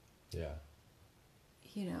amazing. Yeah.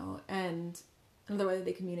 And another way that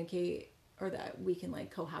they communicate, or that we can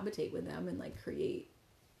like cohabitate with them and like create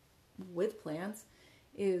with plants,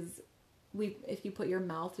 is if you put your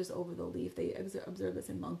mouth just over the leaf. They observe this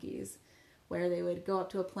in monkeys, where they would go up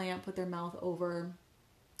to a plant, put their mouth over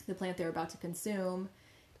the plant they're about to consume,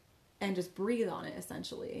 and just breathe on it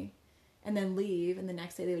essentially, and then leave, and the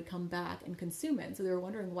next day they would come back and consume it. And so they were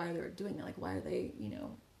wondering why they were doing that. Like, why are they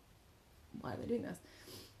doing this?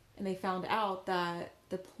 And they found out that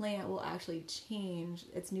the plant will actually change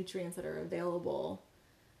its nutrients that are available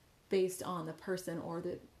based on the person or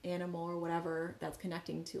the animal or whatever that's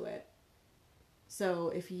connecting to it.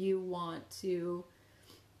 So if you want to,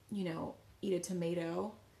 eat a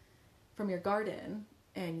tomato from your garden,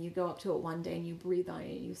 and you go up to it one day and you breathe on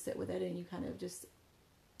it and you sit with it and you kind of just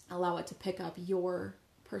allow it to pick up your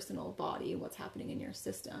personal body, what's happening in your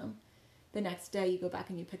system. The next day you go back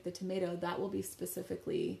and you pick the tomato, that'll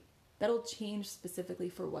change specifically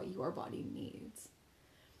for what your body needs.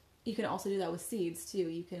 You can also do that with seeds too.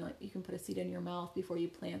 You can put a seed in your mouth before you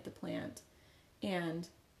plant the plant, and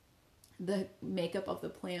the makeup of the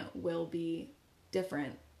plant will be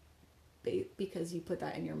different because you put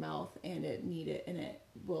that in your mouth and it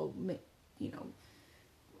will,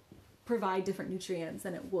 provide different nutrients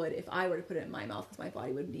than it would if I were to put it in my mouth, because my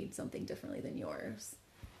body would need something differently than yours.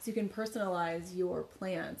 So you can personalize your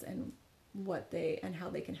plants and how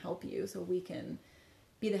they can help you, so we can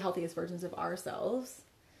be the healthiest versions of ourselves.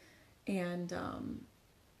 And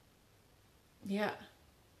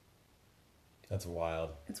that's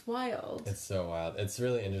wild. It's wild. It's so wild. It's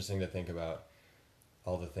really interesting to think about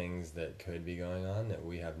all the things that could be going on that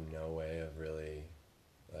we have no way of really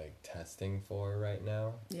like testing for right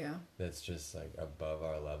now. Yeah. That's just like above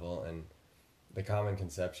our level. And the common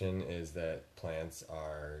conception is that plants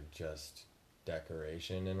are just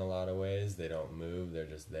decoration in a lot of ways. They don't move, they're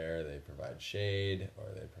just there. They provide shade or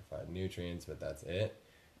they provide nutrients, but that's it.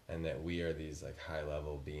 And that we are these like high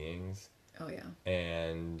level beings. Oh yeah.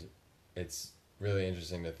 And it's really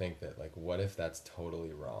interesting to think that like, what if that's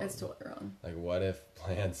totally wrong? It's totally wrong. Like, what if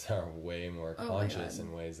plants are way more conscious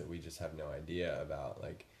in ways that we just have no idea about?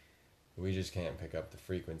 Like, we just can't pick up the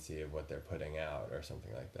frequency of what they're putting out or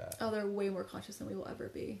something like that. Oh, they're way more conscious than we will ever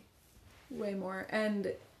be. Way more.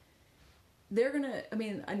 And they're gonna,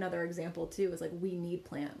 another example too is like, we need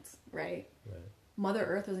plants, right? Right. Mother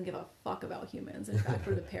Earth doesn't give a fuck about humans. In fact,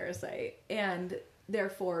 we're the parasite. And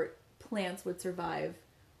therefore, plants would survive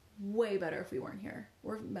way better if we weren't here.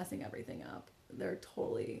 We're messing everything up. They're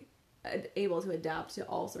totally able to adapt to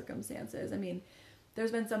all circumstances.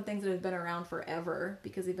 There's been some things that have been around forever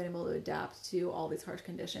because they've been able to adapt to all these harsh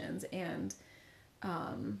conditions. And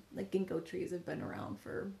like ginkgo trees have been around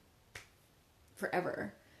for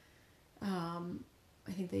forever.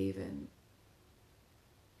 I think they even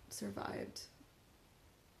survived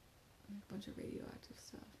a bunch of radioactive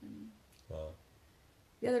stuff. Wow.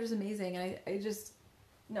 Yeah, they're just amazing. And I just,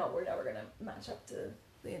 no, we're never going to match up to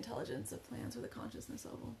the intelligence of plants or the consciousness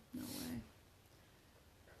level. No way.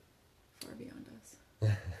 Far beyond us.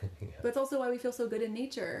 Yeah. But it's also why we feel so good in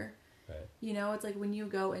nature. Right. It's like when you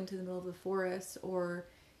go into the middle of the forest or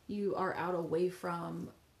you are out away from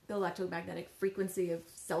the electromagnetic frequency of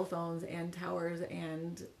cell phones and towers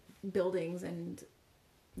and buildings and,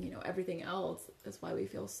 everything else. That's why we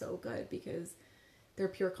feel so good, because they're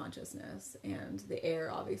pure consciousness, and the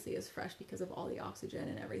air obviously is fresh because of all the oxygen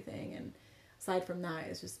and everything. And aside from that,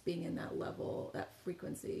 it's just being in that level, that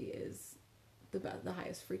frequency is the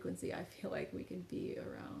highest frequency I feel like we can be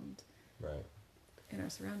around. Right. In our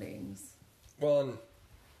surroundings. Well,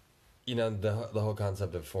 and the whole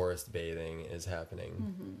concept of forest bathing is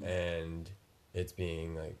happening, mm-hmm. and it's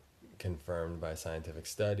being like confirmed by scientific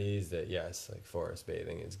studies that yes, like forest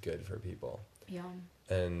bathing is good for people. Yeah.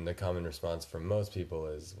 And the common response from most people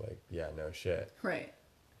is like, yeah, no shit. Right.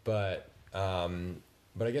 But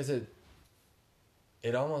I guess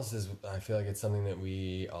it almost is, I feel like it's something that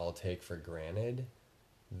we all take for granted,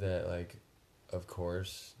 that like, of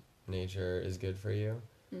course, nature is good for you,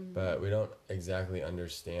 mm-hmm. but we don't exactly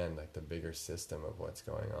understand like the bigger system of what's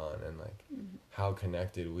going on and like mm-hmm. how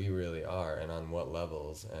connected we really are and on what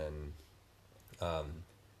levels. And,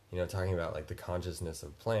 talking about like the consciousness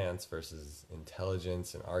of plants versus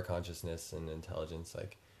intelligence and our consciousness and intelligence,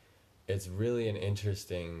 like it's really an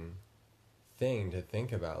interesting thing to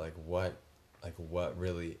think about, like what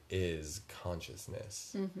really is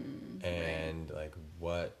consciousness, mm-hmm. and right. like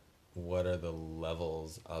what are the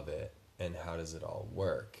levels of it and how does it all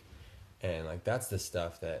work. And like that's the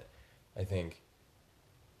stuff that I think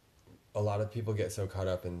a lot of people get so caught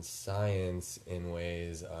up in science in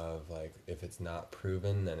ways of like, if it's not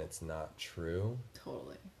proven then it's not true.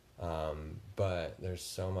 Totally. But there's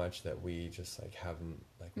so much that we just like haven't,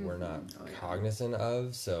 like mm-hmm. we're not cognizant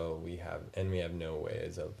of, so we have no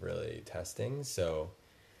ways of really testing. So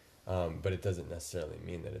but it doesn't necessarily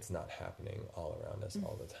mean that it's not happening all around us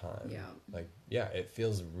all the time. Yeah. Like, yeah, it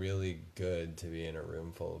feels really good to be in a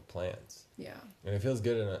room full of plants. Yeah. And it feels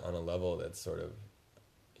good on a level that's sort of,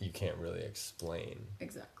 you can't really explain.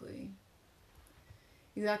 Exactly.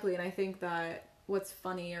 And I think that what's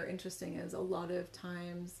funny or interesting is a lot of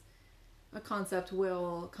times a concept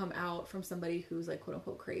will come out from somebody who's like quote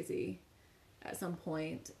unquote crazy at some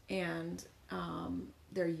point, and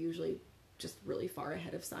they're usually just really far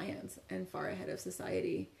ahead of science and far ahead of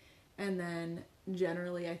society. And then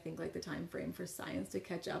generally I think like the time frame for science to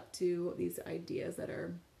catch up to these ideas that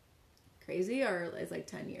are crazy is like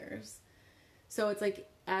 10 years. So it's like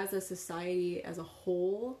as a society as a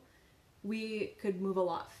whole, we could move a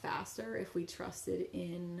lot faster if we trusted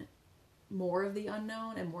in more of the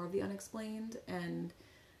unknown and more of the unexplained, and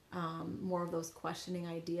more of those questioning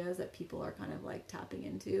ideas that people are kind of like tapping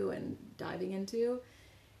into and diving into.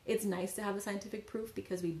 It's nice to have the scientific proof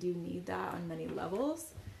because we do need that on many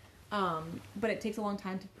levels. But it takes a long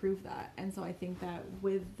time to prove that. And so I think that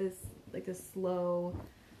with this, like a slow,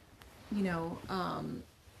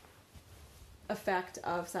 effect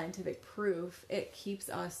of scientific proof, it keeps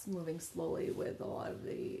us moving slowly with a lot of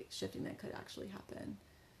the shifting that could actually happen.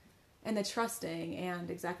 And the trusting, and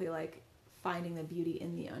exactly like finding the beauty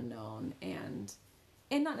in the unknown, and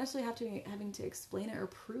not necessarily having to explain it or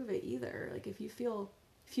prove it either. Like if you feel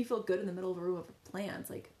good in the middle of a room of plants,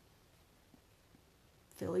 like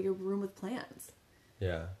fill your room with plants.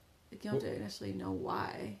 Yeah. Like you don't have to necessarily know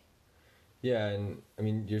why. Yeah, and I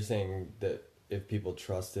mean, you're saying that if people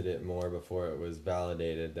trusted it more before it was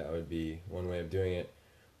validated, that would be one way of doing it.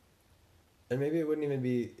 And maybe it wouldn't even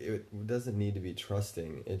be, it doesn't need to be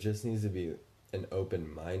trusting. It just needs to be an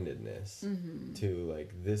open-mindedness to,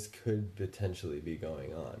 like, this could potentially be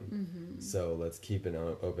going on. So let's keep an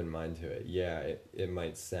open mind to it. Yeah, it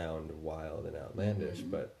might sound wild and outlandish,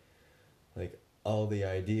 but, like, all the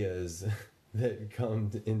ideas that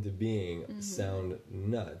come into being sound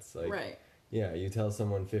nuts. Like, right. Yeah, you tell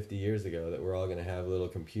someone 50 years ago that we're all going to have little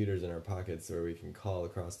computers in our pockets where we can call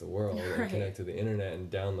across the world and connect to the internet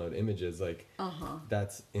and download images, like,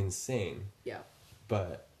 that's insane. Yeah.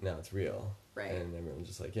 But now it's real. Right. And everyone's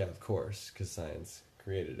just like, yeah, of course, because science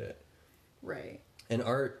created it. Right. And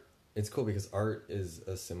art, it's cool because art is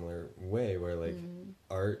a similar way where, like,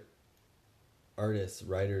 artists,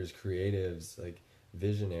 writers, creatives, like,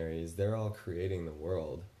 visionaries, they're all creating the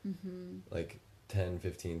world. Like, 10,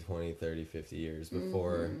 15, 20, 30, 50 years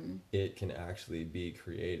before it can actually be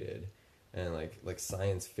created. And like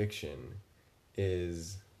science fiction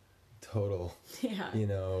is total,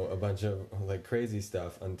 a bunch of like crazy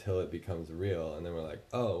stuff until it becomes real. And then we're like,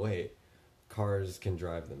 oh, wait, cars can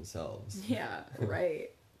drive themselves. Yeah, right.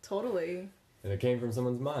 Totally. And it came from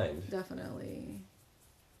someone's mind. Definitely.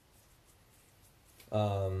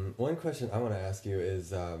 One question I want to ask you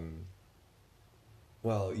is,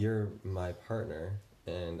 well, you're my partner,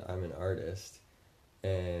 and I'm an artist,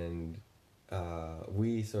 and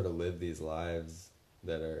we sort of live these lives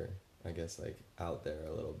that are, I guess, like, out there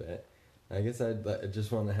a little bit. I guess I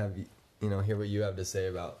just want to have, hear what you have to say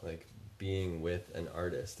about, like, being with an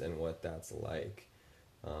artist and what that's like,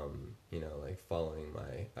 like, following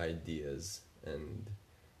my ideas and,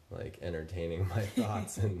 like, entertaining my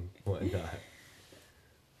thoughts and whatnot.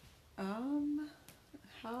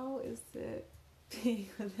 How is it being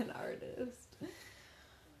with an artist?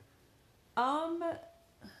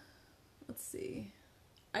 Let's see.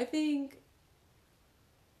 I think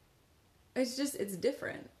it's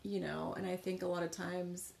different, and I think a lot of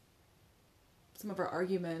times some of our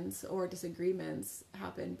arguments or disagreements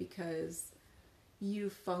happen because you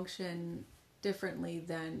function differently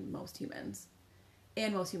than most humans.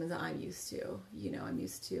 And most humans that I'm used to. I'm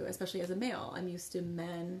used to, especially as a male, I'm used to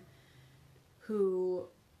men who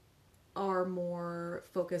are more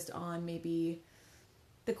focused on maybe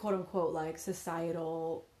the quote-unquote like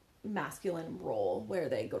societal masculine role where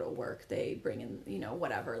they go to work, they bring in,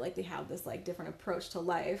 whatever, like they have this like different approach to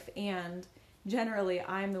life. And generally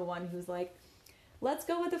I'm the one who's like, let's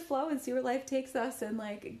go with the flow and see where life takes us, and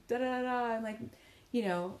like da-da-da-da, I'm like,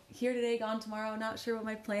 here today, gone tomorrow, not sure what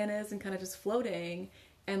my plan is, and kind of just floating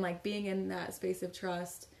and like being in that space of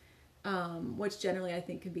trust, which generally I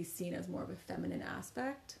think can be seen as more of a feminine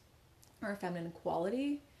aspect or a feminine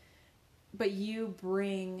quality. But you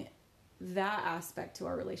bring that aspect to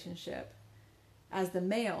our relationship as the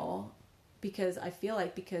male, because I feel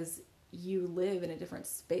like because you live in a different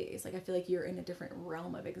space, like I feel like you're in a different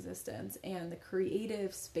realm of existence, and the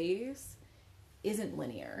creative space isn't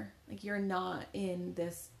linear. Like you're not in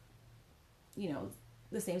this,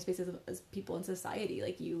 the same space as people in society.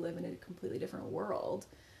 Like you live in a completely different world.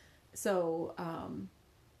 So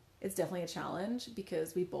it's definitely a challenge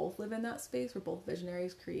because we both live in that space. We're both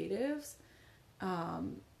visionaries, creatives.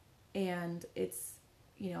 And it's,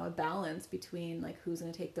 a balance between like who's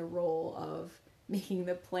going to take the role of making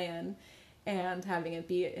the plan and having it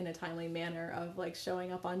be in a timely manner of like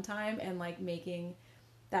showing up on time, and like making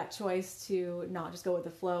that choice to not just go with the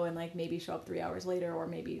flow and like maybe show up 3 hours later, or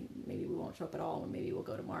maybe we won't show up at all, and maybe we'll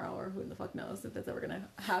go tomorrow, or who the fuck knows if that's ever gonna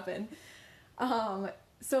happen.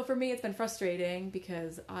 So for me it's been frustrating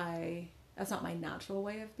because that's not my natural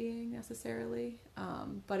way of being necessarily,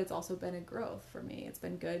 but it's also been a growth for me. It's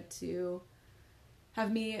been good to have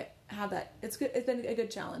me have that. It's been a good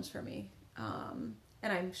challenge for me,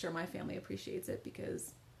 And I'm sure my family appreciates it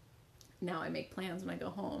because now I make plans when I go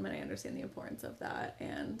home and I understand the importance of that,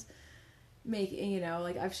 and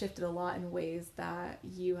like I've shifted a lot in ways that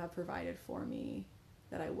you have provided for me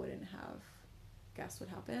that I wouldn't have guessed would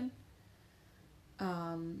happen.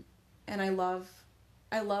 And I love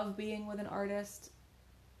being with an artist,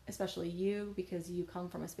 especially you, because you come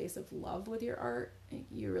from a space of love with your art.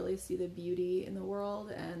 You really see the beauty in the world,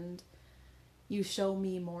 and you show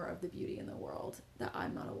me more of the beauty in the world that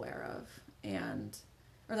I'm not aware of,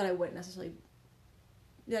 or that I wouldn't necessarily,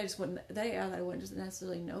 I wouldn't just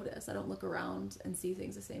necessarily notice. I don't look around and see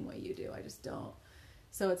things the same way you do. I just don't.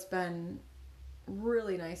 So it's been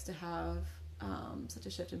really nice to have such a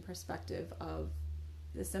shift in perspective of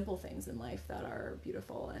the simple things in life that are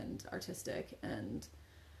beautiful and artistic, and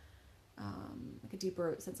like a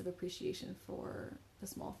deeper sense of appreciation for the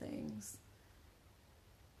small things.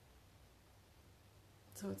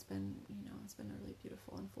 So it's been a really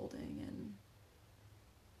beautiful unfolding, and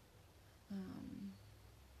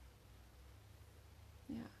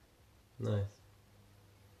Nice.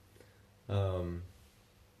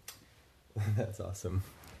 That's awesome.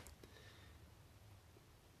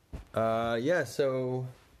 So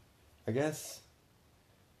I guess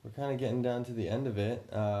we're kind of getting down to the end of it.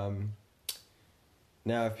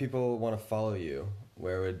 Now, if people want to follow you,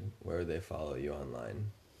 where would they follow you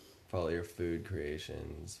online? Follow your food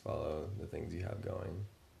creations, follow the things you have going.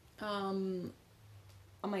 On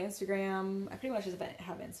my Instagram, I pretty much just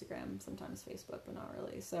have Instagram, sometimes Facebook, but not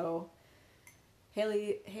really. So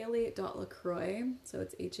Haylee.LaCroix. So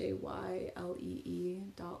it's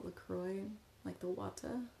HAYLEE.LaCroix, like the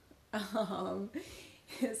water.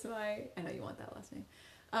 Is my, I know you want that last name.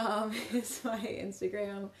 Is my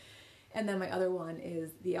Instagram. And then my other one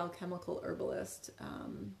is The Alchemical Herbalist.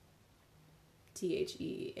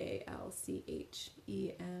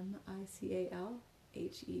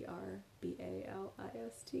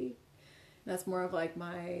 ThealchemicalHerbalist. That's more of like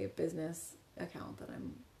my business account that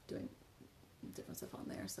I'm doing different stuff on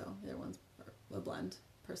there. So the other one's a blend,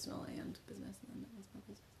 personal and business, and then that was my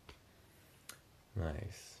business.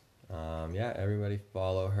 Nice. Everybody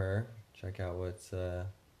follow her. Check out what's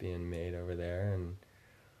being made over there. And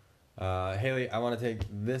Haylee, I want to take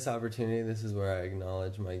this opportunity. This is where I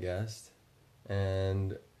acknowledge my guest.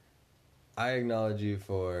 And I acknowledge you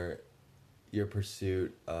for your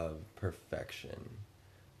pursuit of perfection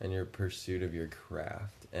and your pursuit of your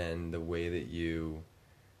craft and the way that you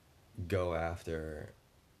go after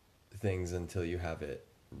things until you have it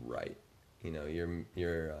right. Your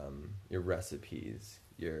recipes,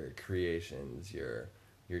 your creations, your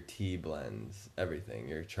tea blends, everything,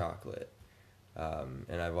 your chocolate.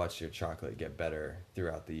 And I've watched your chocolate get better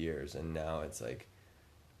throughout the years, and now it's like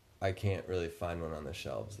I can't really find one on the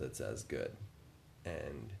shelves that's as good.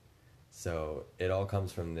 And so it all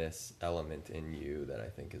comes from this element in you that I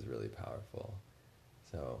think is really powerful.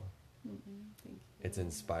 So Thank you. It's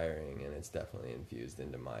inspiring, and it's definitely infused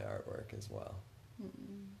into my artwork as well.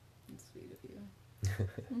 That's sweet of you.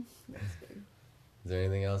 That's good. Is there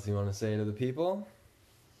anything else you want to say to the people?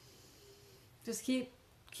 Just keep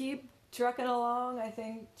trucking along. I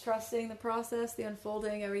think trusting the process, the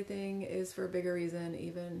unfolding, everything is for a bigger reason,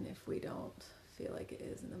 even if we don't feel like it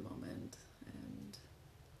is in the moment. And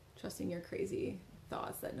trusting your crazy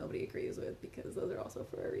thoughts that nobody agrees with, because those are also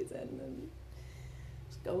for a reason. And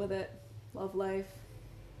just go with it. Love life.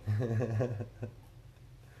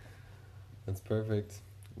 That's perfect.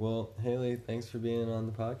 Well, Haylee, thanks for being on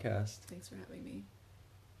the podcast. Thanks for having me.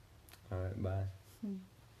 All right, bye.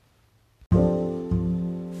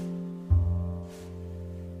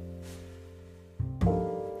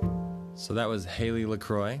 So that was Haylee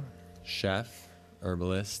LaCroix, chef,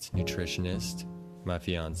 herbalist, nutritionist, my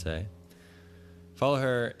fiance. Follow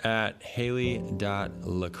her at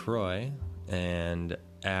Haylee.LaCroix and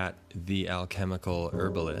at The Alchemical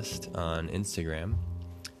Herbalist on Instagram.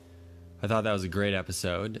 I thought that was a great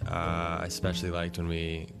episode. I especially liked when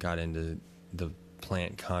we got into the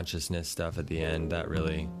plant consciousness stuff at the end. That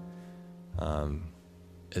really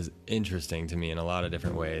is interesting to me in a lot of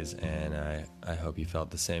different ways, and I hope you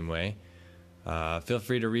felt the same way. Feel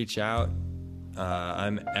free to reach out.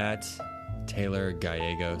 I'm at Taylor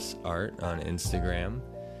Gallegos Art on Instagram.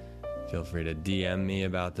 Feel free to DM me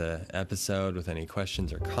about the episode with any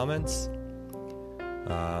questions or comments.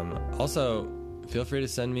 Also, feel free to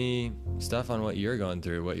send me stuff on what you're going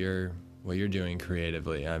through, what you're doing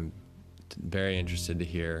creatively. I'm very interested to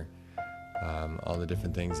hear all the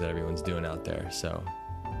different things that everyone's doing out there. So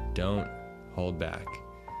don't hold back.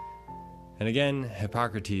 And again,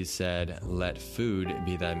 Hippocrates said, "Let food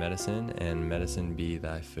be thy medicine, and medicine be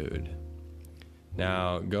thy food."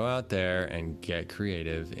 Now go out there and get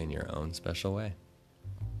creative in your own special way.